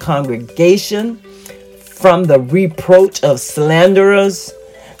guard the congregation from the reproach of slanderers.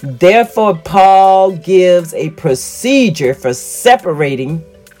 Therefore, Paul gives a procedure for separating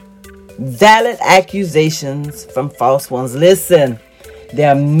valid accusations from false ones. Listen, there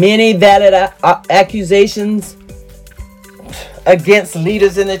are many valid accusations against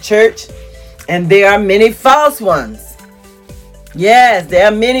leaders in the church, and there are many false ones. Yes, there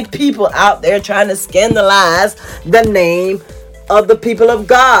are many people out there trying to scandalize the name of the people of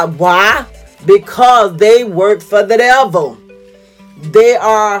God. Why? Because they work for the devil. They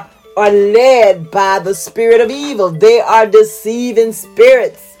are led by the spirit of evil. They are deceiving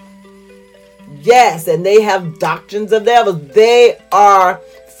spirits. Yes, and they have doctrines of devils. They are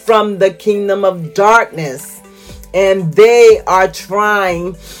from the kingdom of darkness, and they are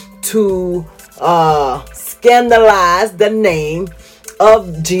trying to scandalize the name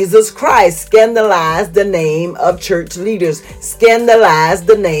of Jesus Christ, scandalize the name of church leaders, scandalize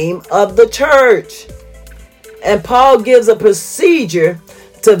the name of the church. And Paul gives a procedure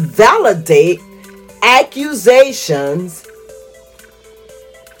to validate accusations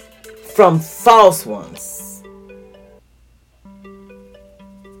from false ones.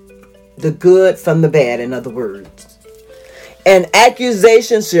 The good from the bad, in other words. An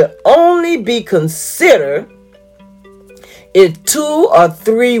accusation should only be considered if 2 or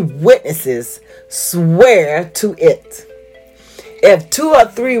 3 witnesses swear to it. If 2 or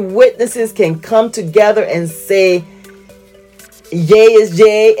 3 witnesses can come together and say yea is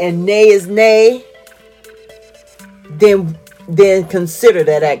yea and nay is nay, then consider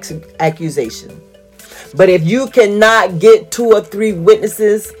that accusation. But if you cannot get 2 or 3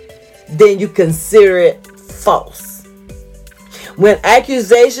 witnesses, then you consider it false. When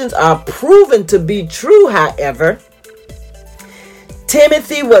accusations are proven to be true, however,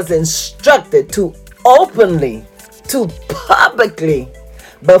 Timothy was instructed to publicly,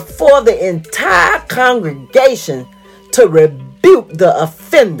 before the entire congregation, to rebuke the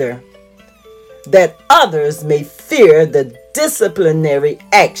offender, that others may fear the disciplinary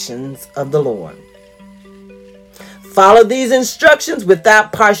actions of the Lord. Follow these instructions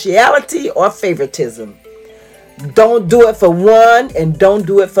without partiality or favoritism. Don't do it for one and don't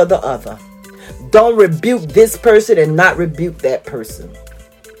do it for the other. Don't rebuke this person and not rebuke that person.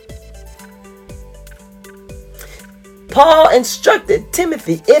 Paul instructed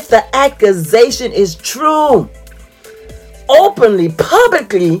Timothy, if the accusation is true, openly,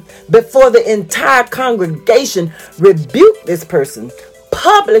 publicly, before the entire congregation, rebuke this person.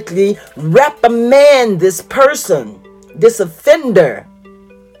 Publicly reprimand this person, this offender,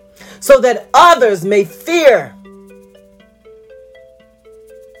 so that others may fear.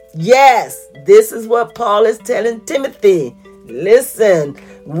 Yes, this is what Paul is telling Timothy. Listen,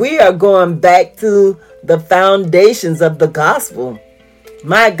 we are going back to the foundations of the gospel.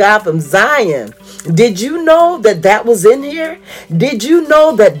 My God, from Zion. Did you know that was in here? Did you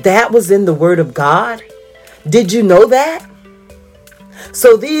know that was in the Word of God? Did you know that?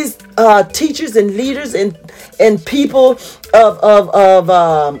 So these teachers and leaders and people of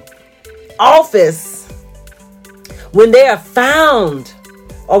office, when they are found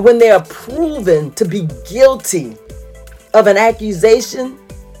or when they are proven to be guilty of an accusation,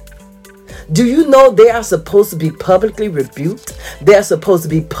 do you know they are supposed to be publicly rebuked? They are supposed to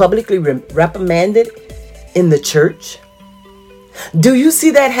be publicly reprimanded in the church? Do you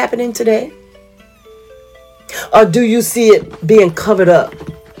see that happening today? Or do you see it being covered up?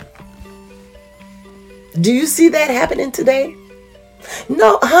 Do you see that happening today?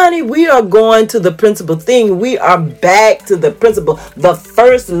 No, honey, we are going to the principal thing. We are back to the principle, the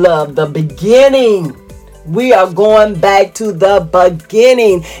first love, the beginning. We are going back to the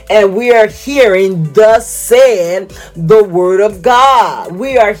beginning, and we are hearing thus said the word of God.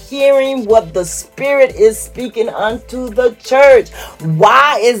 We are hearing what the Spirit is speaking unto the church.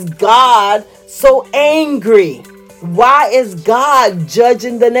 Why is God so angry? Why is God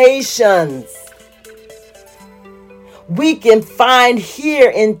judging the nations? We can find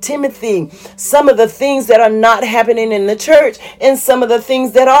here in Timothy some of the things that are not happening in the church and some of the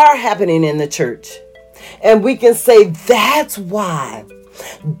things that are happening in the church. And we can say that's why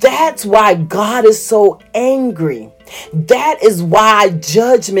God is so angry. That is why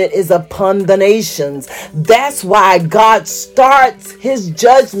judgment is upon the nations. That's why God starts his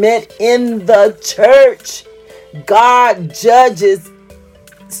judgment in the church. God judges,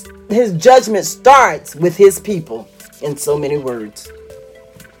 his judgment starts with his people. In so many words,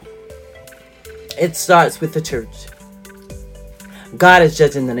 it starts with the church. God is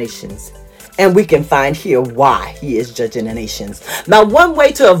judging the nations. And we can find here why he is judging the nations. Now, one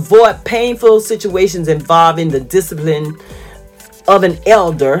way to avoid painful situations involving the discipline of an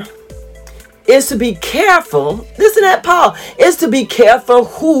elder is to be careful. Listen to Paul. Is to be careful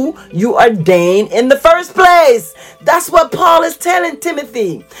who you ordain in the first place. That's what Paul is telling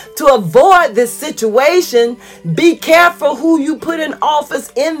Timothy. To avoid this situation, be careful who you put in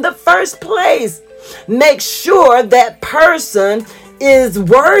office in the first place. Make sure that person is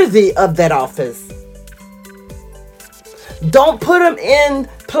worthy of that office. Don't put them in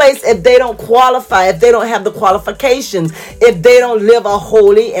place if they don't qualify, if they don't have the qualifications, if they don't live a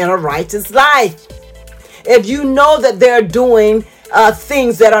holy and a righteous life. If you know that they're doing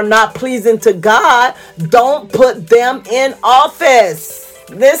things that are not pleasing to God, don't put them in office.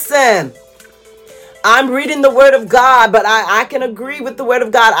 Listen, I'm reading the Word of God, but I can agree with the Word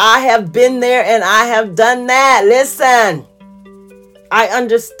of God. I have been there and I have done that. Listen, I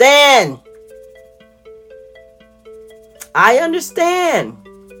understand. I understand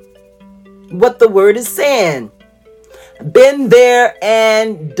what the word is saying. Been there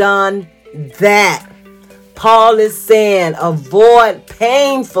and done that. Paul is saying avoid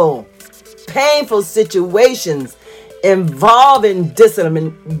painful situations involving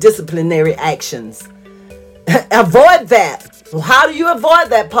disciplinary actions. Avoid that. How do you avoid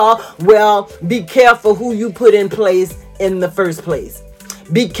that, Paul? Well, be careful who you put in place in the first place.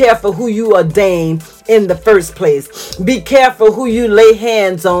 Be careful who you ordain in the first place. Be careful who you lay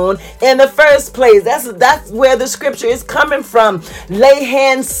hands on in the first place. That's where the scripture is coming from. Lay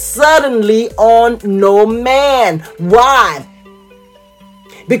hands suddenly on no man. Why?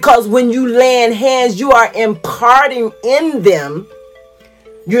 Because when you lay hands, you are imparting in them.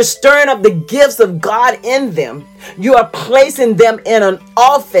 You're stirring up the gifts of God in them. You are placing them in an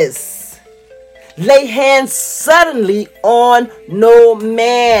office. Lay hands suddenly on no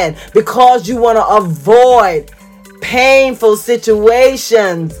man, because you want to avoid painful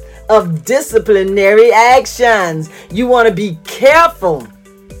situations of disciplinary actions. You want to be careful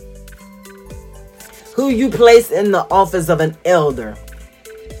who you place in the office of an elder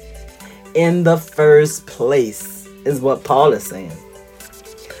in the first place, is what Paul is saying.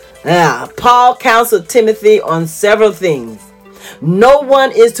 Now, Paul counseled Timothy on several things. No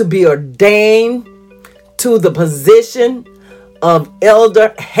one is to be ordained to the position of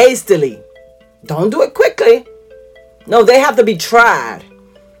elder hastily. Don't do it quickly. No, they have to be tried.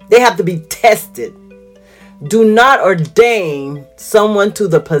 They have to be tested. Do not ordain someone to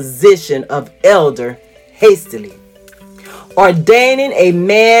the position of elder hastily. Ordaining a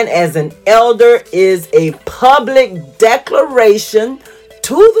man as an elder is a public declaration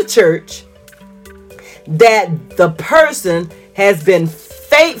to the church that the person has been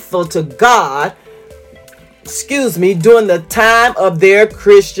faithful to God, during the time of their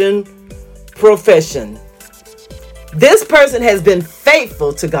Christian profession. This person has been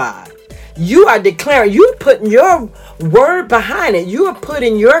faithful to God. You are declaring, you're putting your word behind it. You are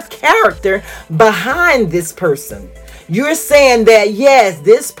putting your character behind this person. You're saying that, yes,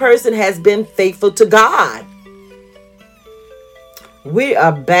 this person has been faithful to God. We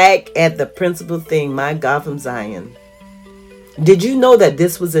are back at the principal thing, my God from Zion. Did you know that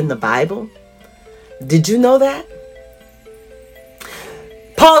this was in the Bible? Did you know that?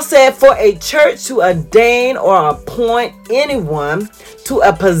 Paul said, for a church to ordain or appoint anyone to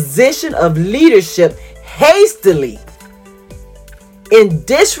a position of leadership hastily, in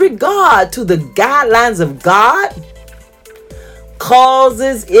disregard to the guidelines of God,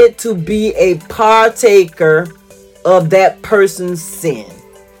 causes it to be a partaker of that person's sin.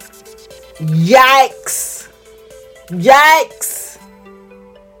 Yikes! Yikes!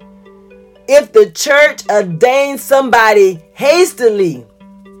 If the church ordains somebody hastily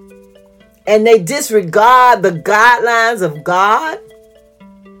and they disregard the guidelines of God,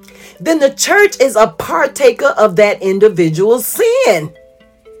 then the church is a partaker of that individual's sin.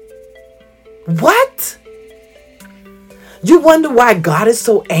 What? You wonder why God is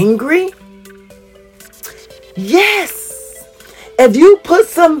so angry? Yes. If you put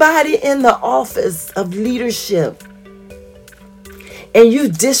somebody in the office of leadership and you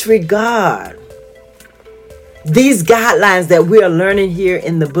disregard these guidelines that we are learning here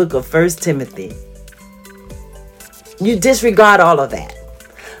in the book of 1 Timothy, you disregard all of that,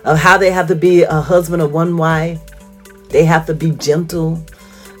 of how they have to be a husband of one wife. They have to be gentle.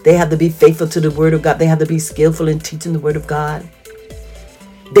 They have to be faithful to the word of God. They have to be skillful in teaching the word of God.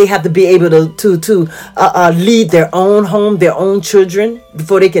 They have to be able to lead their own home, their own children,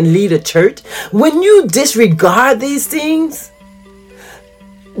 before they can lead a church. When you disregard these things,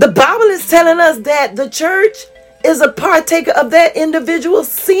 the Bible is telling us that the church is a partaker of that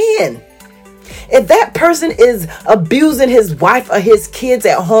individual's sin. If that person is abusing his wife or his kids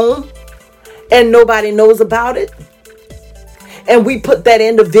at home and nobody knows about it, and we put that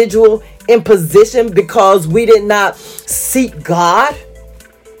individual in position because we did not seek God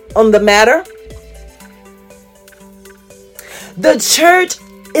on the matter, the church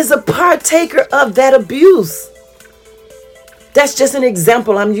is a partaker of that abuse. That's just an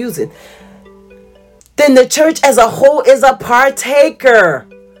example I'm using. Then the church as a whole is a partaker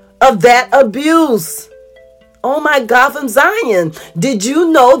of that abuse. Oh my God from Zion. Did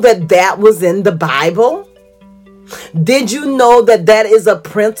you know that that was in the Bible? Did you know that that is a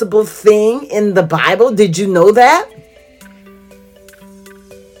principal thing in the Bible? Did you know that?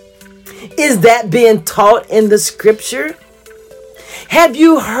 Is that being taught in the scripture? Have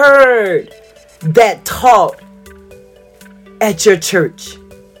you heard that taught at your church?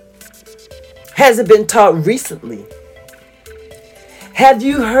 Has it been taught recently? Have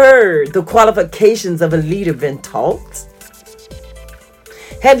you heard the qualifications of a leader been taught?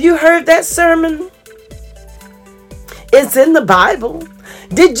 Have you heard that sermon? It's in the Bible.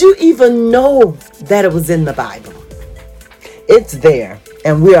 Did you even know that it was in the Bible? It's there,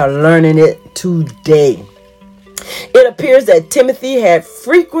 and we are learning it today. It appears that Timothy had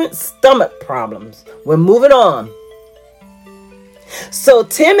frequent stomach problems. We're moving on. So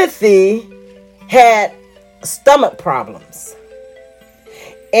Timothy had stomach problems.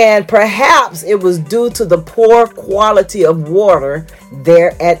 And perhaps it was due to the poor quality of water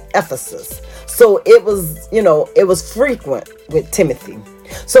there at Ephesus. So it was, it was frequent with Timothy.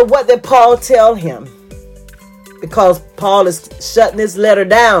 So what did Paul tell him? Because Paul is shutting this letter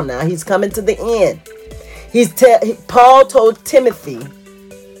down now. He's coming to the end. Paul told Timothy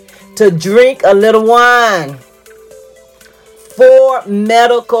to drink a little wine for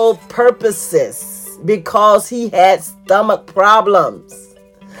medical purposes because he had stomach problems.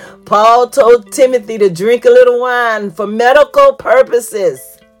 Paul told Timothy to drink a little wine for medical purposes.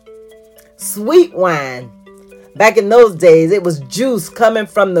 Sweet wine. Back in those days, it was juice coming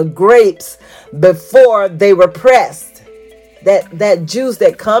from the grapes before they were pressed. That juice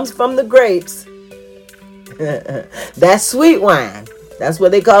that comes from the grapes, that's sweet wine. That's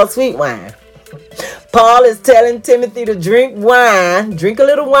what they call sweet wine. Paul is telling Timothy to drink a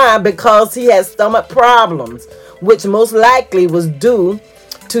little wine because he had stomach problems, which most likely was due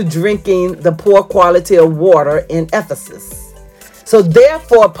to drinking the poor quality of water in Ephesus. So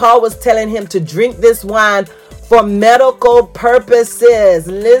therefore, Paul was telling him to drink this wine for medical purposes.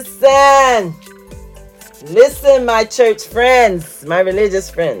 Listen, my church friends, my religious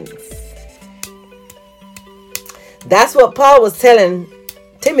friends. That's what Paul was telling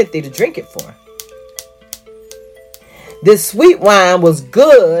Timothy to drink it for. This sweet wine was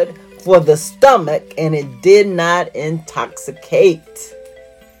good for the stomach and it did not intoxicate.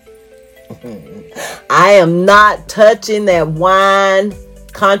 I am not touching that wine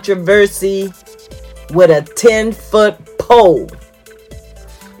controversy with a 10-foot pole.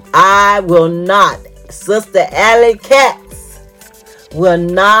 I will not. Sister Alley Katz will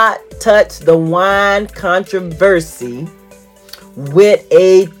not touch the wine controversy with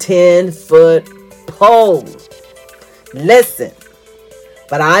a 10-foot pole. Listen,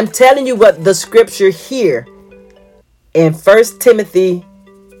 but I'm telling you what the scripture here in 1 Timothy,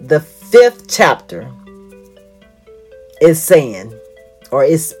 the 5th chapter, is saying or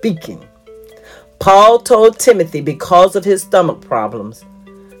is speaking. Paul told Timothy, because of his stomach problems,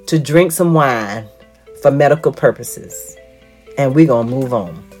 to drink some wine for medical purposes. And we're going to move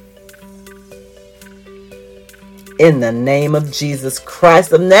on. In the name of Jesus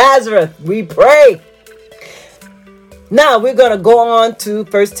Christ of Nazareth, we pray. Now we're going to go on to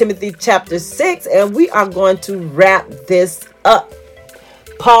 1 Timothy chapter 6, and we are going to wrap this up.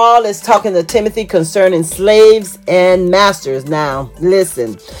 Paul is talking to Timothy concerning slaves and masters. Now,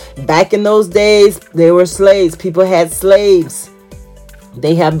 listen, back in those days, there were slaves. People had slaves.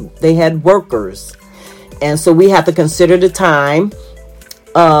 They had workers. And so we have to consider the time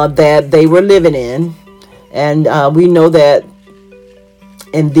that they were living in. And we know that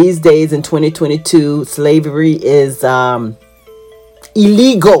in these days, in 2022, slavery is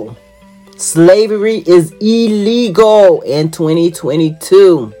illegal. Slavery is illegal in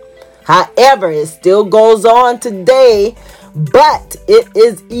 2022. However, it still goes on today, but it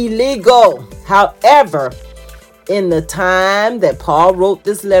is illegal. However, in the time that Paul wrote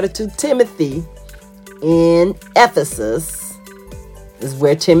this letter to Timothy in Ephesus, is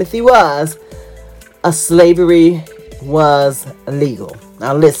where Timothy was, slavery was illegal.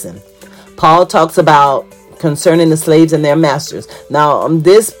 Now listen, Paul talks about concerning the slaves and their masters. Now on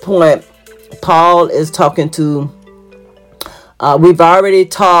this point, Paul is talking to, we've already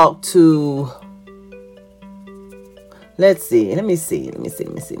talked to, let me see.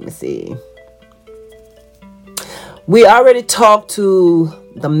 We already talked to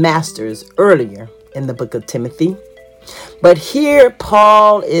the masters earlier in the book of Timothy. But here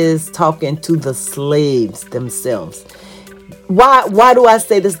Paul is talking to the slaves themselves. Why do I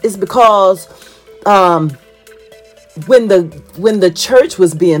say this? It's because when the church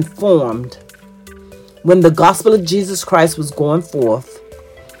was being formed, when the gospel of Jesus Christ was going forth,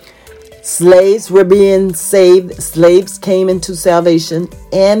 slaves were being saved. Slaves came into salvation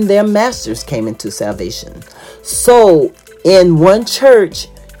and their masters came into salvation. So in one church,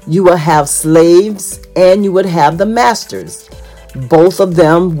 you will have slaves and you would have the masters. Both of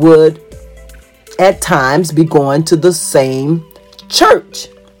them would at times be going to the same church.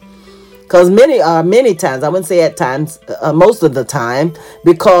 Because many times, I wouldn't say at times, most of the time,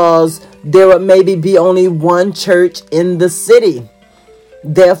 because there would maybe be only one church in the city.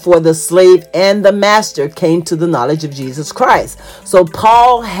 Therefore, the slave and the master came to the knowledge of Jesus Christ. So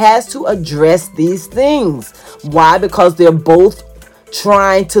Paul has to address these things. Why? Because they're both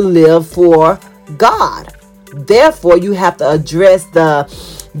trying to live for God. Therefore, you have to address the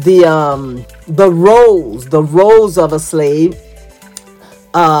roles of a slave,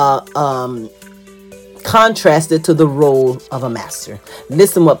 contrasted to the role of a master.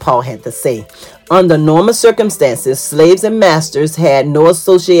 Listen what Paul had to say. Under normal circumstances, slaves and masters had no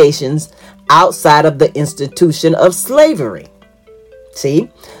associations outside of the institution of slavery. See,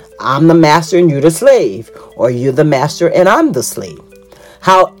 I'm the master and you're the slave, or you're the master and I'm the slave.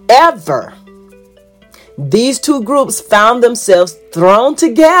 However, these two groups found themselves thrown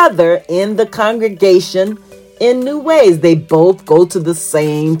together in the congregation in new ways. They both go to the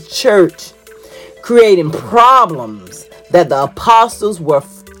same church, creating problems that the apostles were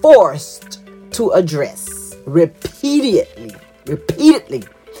forced to address repeatedly.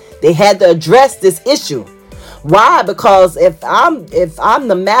 They had to address this issue. Why? Because if I'm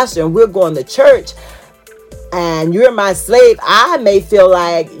the master and we're going to church and you're my slave, I may feel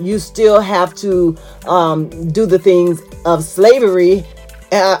like you still have to do the things of slavery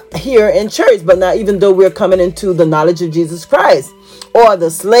here in church, but not even though we're coming into the knowledge of Jesus Christ. Or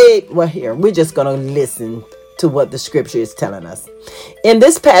the slave, well, here, we're just going to listen to what the scripture is telling us. In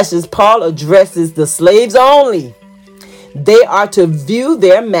this passage, Paul addresses the slaves only. They are to view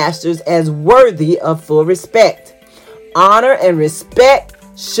their masters as worthy of full respect. Honor and respect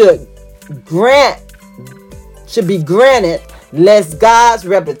should be granted, lest God's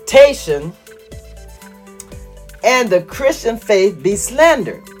reputation and the Christian faith be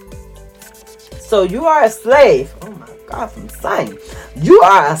slandered. So you are a slave. Oh my God, from Zion. You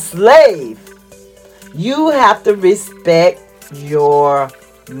are a slave. You have to respect your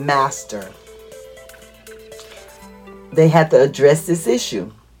master. They had to address this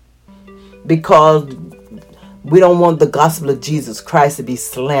issue because we don't want the gospel of Jesus Christ to be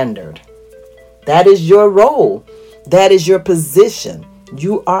slandered. That is your role. That is your position.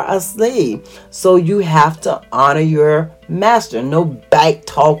 You are a slave. So you have to honor your master. No back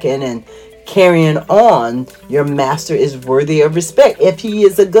talking and carrying on. Your master is worthy of respect. If he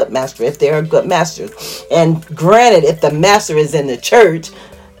is a good master, if they are good masters. And granted, if the master is in the church,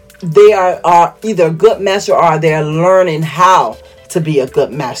 they are either a good master or they're learning how to be a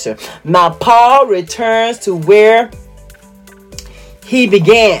good master. Now, Paul returns to where he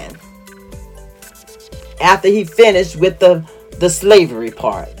began after he finished with the slavery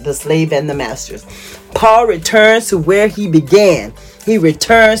part, the slave and the masters. Paul returns to where he began. He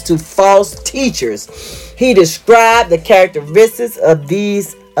returns to false teachers. He described the characteristics of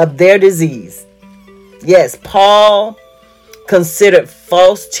their disease. Yes, Paul considered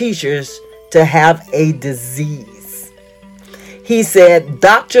false teachers to have a disease. He said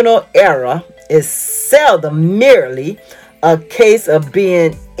doctrinal error is seldom merely a case of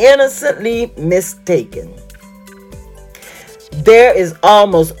being innocently mistaken. There is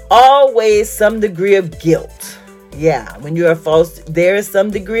almost always some degree of guilt. Yeah, when you're false, there is some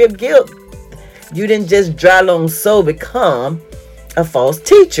degree of guilt. You didn't just dry long so become a false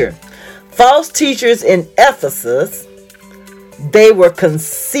teacher. False teachers in Ephesus, they were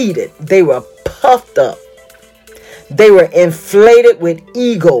conceited. They were puffed up. They were inflated with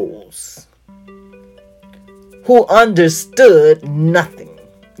egos who understood nothing.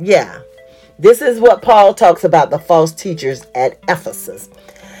 Yeah. This is what Paul talks about the false teachers at Ephesus.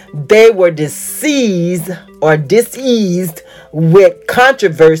 They were diseased with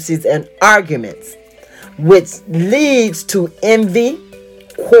controversies and arguments, which leads to envy,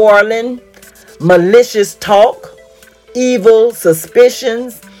 quarreling, malicious talk, evil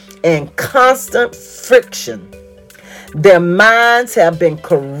suspicions, and constant friction. Their minds have been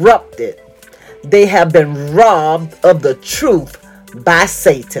corrupted. They have been robbed of the truth by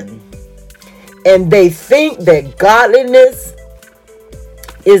Satan. And they think that godliness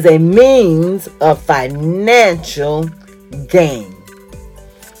is a means of financial gain.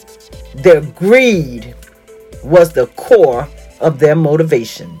 Their greed was the core of their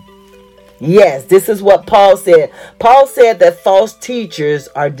motivation. Yes, this is what Paul said. Paul said that false teachers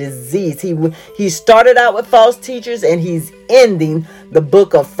are diseased. He started out with false teachers and he's ending the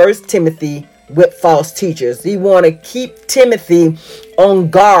book of 1 Timothy with false teachers. He wants to keep Timothy on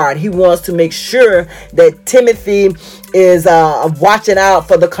guard. He wants to make sure that Timothy is watching out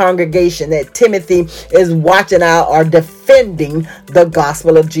for the congregation, that Timothy is watching out or defending the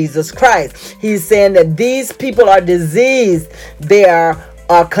gospel of Jesus Christ. He's saying that these people are diseased. They are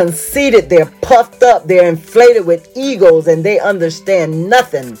conceited. They're puffed up. They're inflated with egos and they understand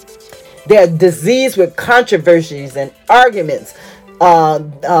nothing. They're diseased with controversies and arguments.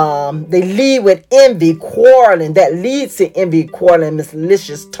 They lead with envy, quarreling. That leads to envy, quarreling,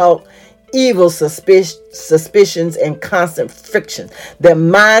 malicious talk, evil suspicions, and constant friction. Their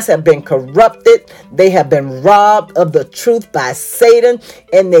minds have been corrupted. They have been robbed of the truth by Satan,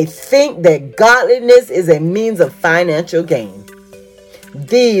 and they think that godliness is a means of financial gain.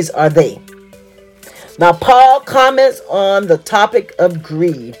 These are they. Now, Paul comments on the topic of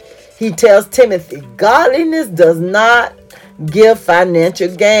greed. He tells Timothy, godliness does not give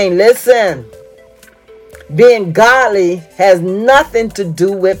financial gain. Listen, being godly has nothing to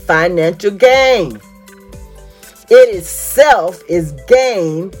do with financial gain. It itself is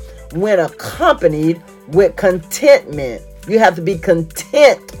gain when accompanied with contentment. You have to be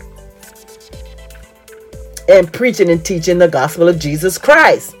content in preaching and teaching the gospel of Jesus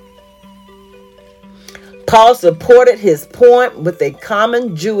Christ. Paul supported his point with a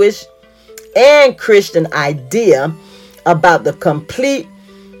common Jewish and Christian idea about the complete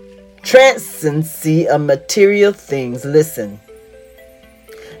transcendency of material things. Listen,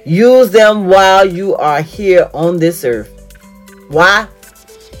 use them while you are here on this earth. Why?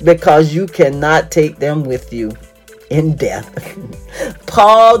 Because you cannot take them with you in death.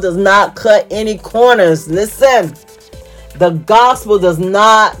 Paul does not cut any corners. Listen, the gospel does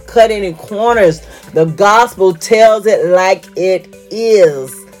not cut any corners. The gospel tells it like it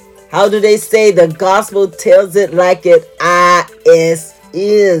is. How do they say? The gospel tells it like it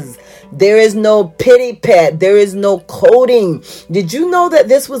is. There is no pity pat. There is no coding. Did you know that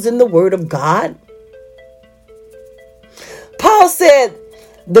this was in the Word of God? Paul said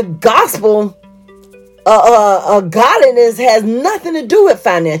the gospel, godliness has nothing to do with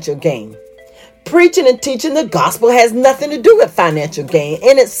financial gain. Preaching and teaching the gospel has nothing to do with financial gain.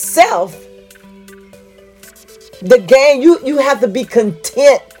 In itself, the gain, you have to be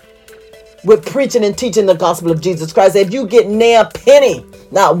content with preaching and teaching the gospel of Jesus Christ. If you get near a penny,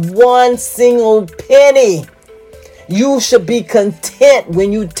 not one single penny, you should be content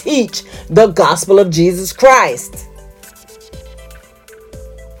when you teach the gospel of Jesus Christ.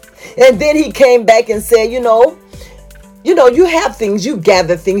 And then he came back and said, you have things, you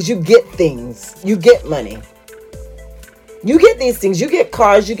gather things, you get things, you get money. You get these things, you get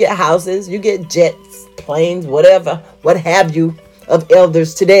cars, you get houses, you get jets, planes, whatever, what have you, of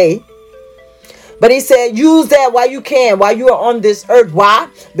elders today. But he said, use that while you can, while you are on this earth. Why?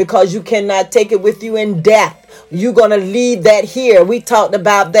 Because you cannot take it with you in death. You're going to leave that here. We talked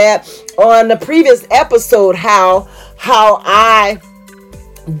about that on the previous episode, how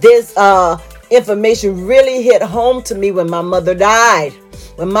this information really hit home to me when my mother died.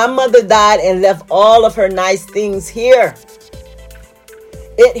 When my mother died and left all of her nice things here,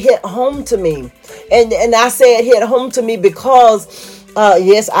 it hit home to me. And I say it hit home to me because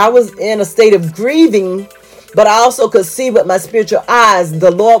yes, I was in a state of grieving, but I also could see with my spiritual eyes,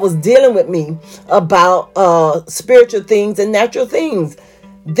 the Lord was dealing with me about spiritual things and natural things.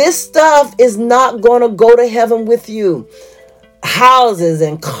 This stuff is not going to go to heaven with you. Houses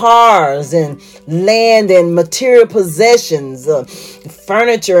and cars and land and material possessions,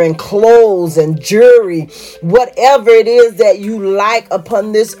 furniture and clothes and jewelry, whatever it is that you like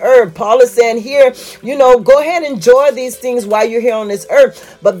upon this earth. Paul is saying here, go ahead and enjoy these things while you're here on this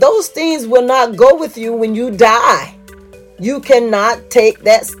earth. But those things will not go with you when you die. You cannot take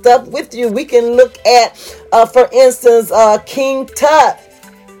that stuff with you. We can look at, for instance, King Tut,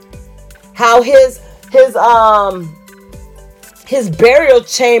 how his burial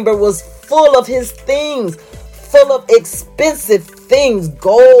chamber was full of his things, full of expensive things,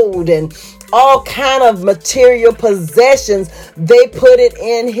 gold and all kind of material possessions. They put it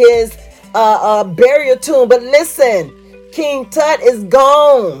in his burial tomb. But listen, King Tut is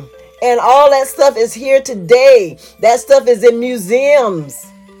gone, and all that stuff is here today. That stuff is in museums.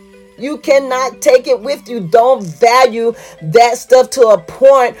 You cannot take it with you. Don't value that stuff to a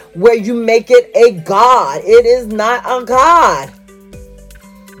point where you make it a god. It is not a god.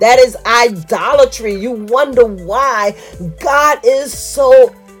 That is idolatry. You wonder why God is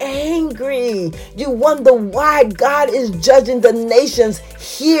so angry. You wonder why God is judging the nations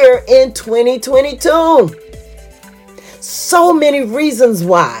here in 2022. So many reasons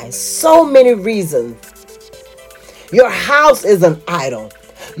why. So many reasons. Your house is an idol.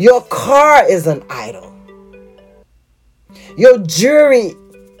 Your car is an idol. Your jewelry,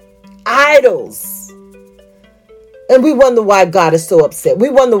 idols. And we wonder why God is so upset. We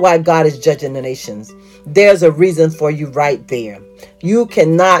wonder why God is judging the nations. There's a reason for you right there. You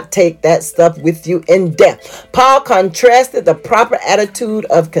cannot take that stuff with you in death. Paul contrasted the proper attitude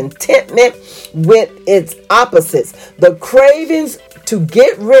of contentment with its opposites. The cravings to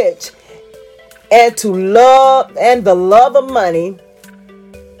get rich and to love and the love of money.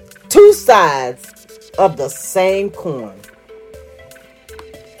 Two sides of the same coin.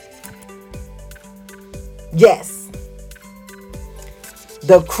 Yes.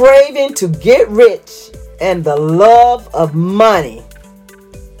 The craving to get rich and the love of money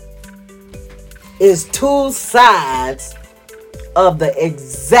is two sides of the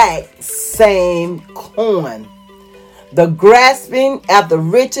exact same coin. The grasping after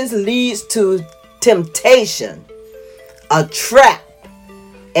riches leads to temptation, a trap,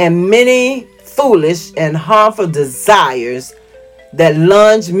 and many foolish and harmful desires that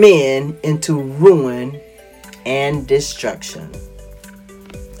plunge men into ruin and destruction.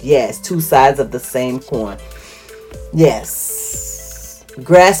 Yes, two sides of the same coin. Yes,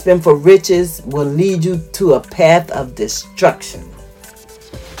 grasping for riches will lead you to a path of destruction.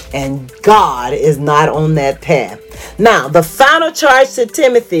 and God is not on that path. Now, the final charge to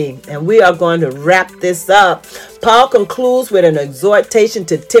Timothy, and we are going to wrap this up. Paul concludes with an exhortation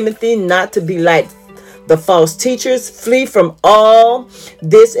to Timothy not to be like the false teachers. Flee from all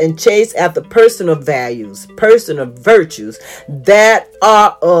this and chase after personal values, personal virtues that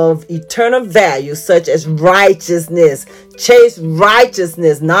are of eternal value, such as righteousness. Chase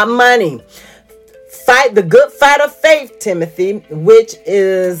righteousness, not money. Fight the good fight of faith, Timothy, which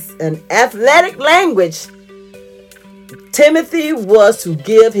is an athletic language. Timothy was to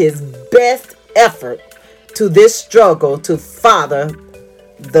give his best effort to this struggle to further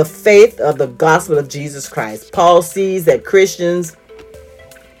the faith of the gospel of Jesus Christ. Paul sees the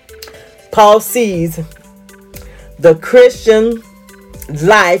Christian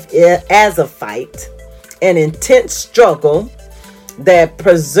life as a fight, an intense struggle that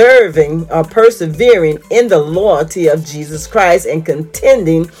persevering in the loyalty of Jesus Christ and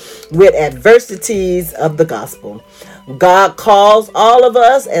contending with adversities of the gospel. God calls all of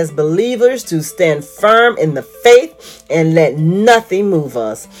us as believers to stand firm in the faith and let nothing move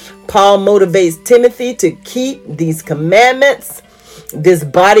us. Paul motivates Timothy to keep these commandments, this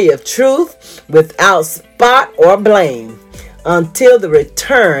body of truth, without spot or blame, until the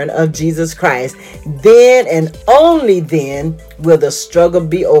return of Jesus Christ. Then and only then will the struggle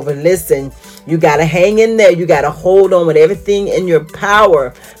be over. Listen, you got to hang in there. You got to hold on with everything in your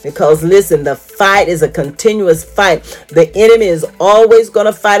power, because listen, the fight is a continuous fight. The enemy is always going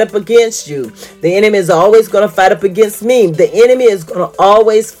to fight up against you. The enemy is always going to fight up against me. The enemy is going to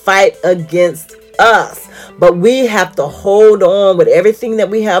always fight against us. But we have to hold on with everything that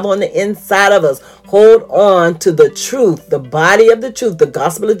we have on the inside of us. Hold on to the truth, the body of the truth, the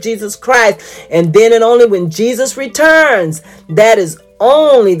gospel of Jesus Christ. And then and only when Jesus returns, that is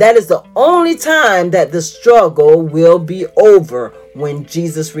the only time that the struggle will be over, when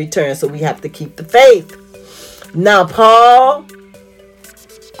Jesus returns. So we have to keep the faith. Now, Paul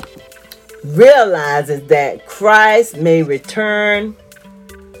realizes that Christ may return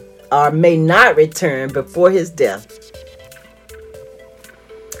or may not return before his death.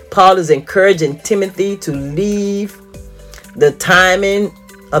 Paul is encouraging Timothy to leave the timing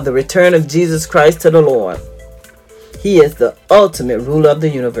of the return of Jesus Christ to the Lord. He is the ultimate ruler of the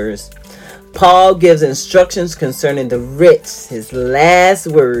universe. Paul gives instructions concerning the rich, his last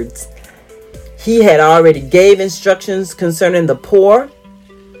words. He had already gave instructions concerning the poor,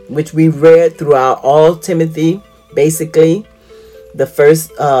 which we read throughout all Timothy, basically. The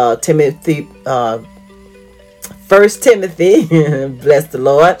first Timothy, bless the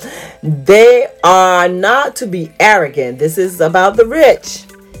Lord. They are not to be arrogant. This is about the rich.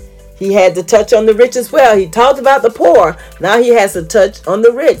 He had to touch on the rich as well. He talked about the poor. Now he has to touch on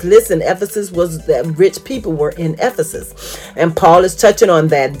the rich. Listen, Ephesus was that rich people were in Ephesus. And Paul is touching on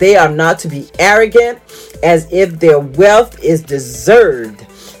that. They are not to be arrogant as if their wealth is deserved.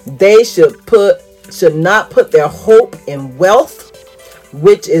 They should not put their hope in wealth,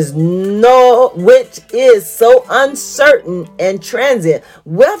 which is so uncertain and transient.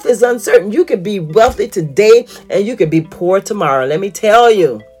 Wealth is uncertain. You could be wealthy today and you could be poor tomorrow. Let me tell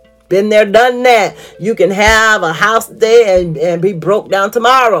you, been there, done that. You can have a house today and be broke down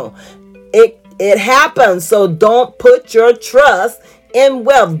tomorrow. It happens. So don't put your trust in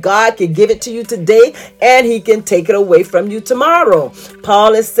wealth. God can give it to you today and he can take it away from you tomorrow.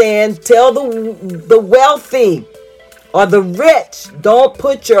 Paul is saying, tell the wealthy or the rich, don't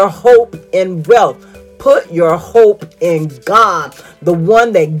put your hope in wealth. Put your hope in God, the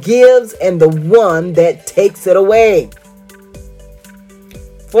one that gives and the one that takes it away.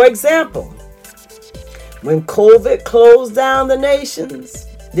 For example, when COVID closed down the nations,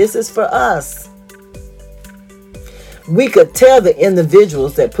 this is for us. We could tell the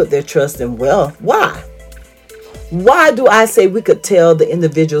individuals that put their trust in wealth. Why? Why do I say we could tell the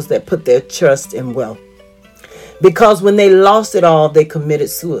individuals that put their trust in wealth? Because when they lost it all, they committed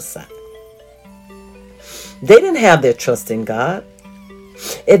suicide. They didn't have their trust in God.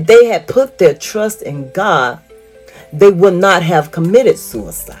 If they had put their trust in God, they would not have committed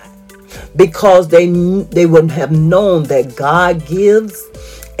suicide, because they would have known that God gives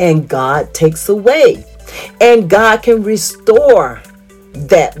and God takes away, and God can restore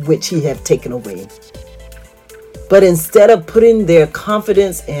that which he have taken away. But instead of putting their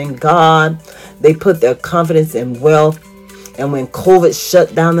confidence in God, they put their confidence in wealth. And when COVID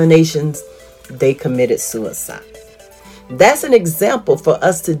shut down the nations, they committed suicide. That's an example for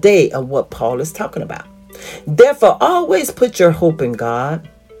us today of what Paul is talking about. Therefore, always put your hope in God,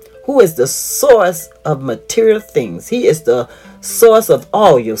 who is the source of material things. He is the source of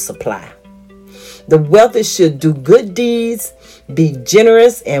all your supply. The wealthy should do good deeds, Be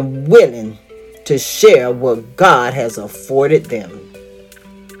generous and willing to share what God has afforded them.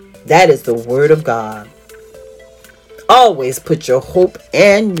 That is the word of God. Always put your hope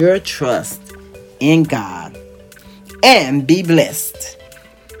and your trust in God. And be blessed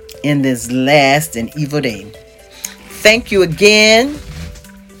in this last and evil day. Thank you again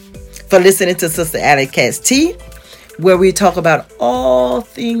for listening to Sister Alley Cat's Tea, where we talk about all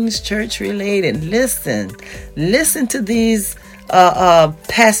things church related. Listen to these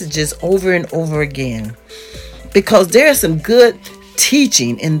passages over and over again, because there's some good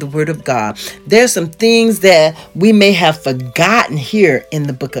teaching in the Word of God. There's some things that we may have forgotten here in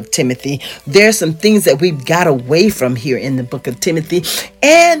the book of Timothy. There's some things that we've got away from here in the book of Timothy.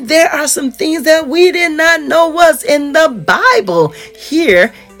 And there are some things that we did not know was in the Bible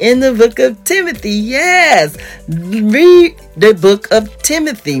here in the book of Timothy. Yes, read the book of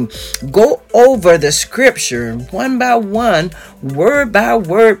Timothy. Go over the scripture one by one, word by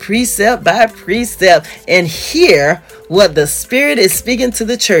word, precept by precept, and hear what the Spirit is speaking to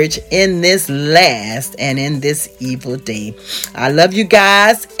the church in this last and in this evil day. I love you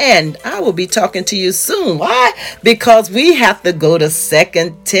guys, and I will be talking to you soon. Why? Because we have to go to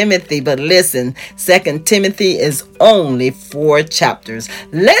 2 Timothy. But listen, 2 Timothy is only 4 chapters.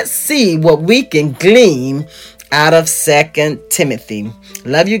 Let's see what we can glean out of 2 Timothy.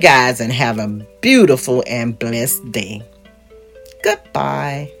 Love you guys, and have a beautiful and blessed day.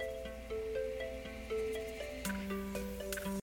 Goodbye.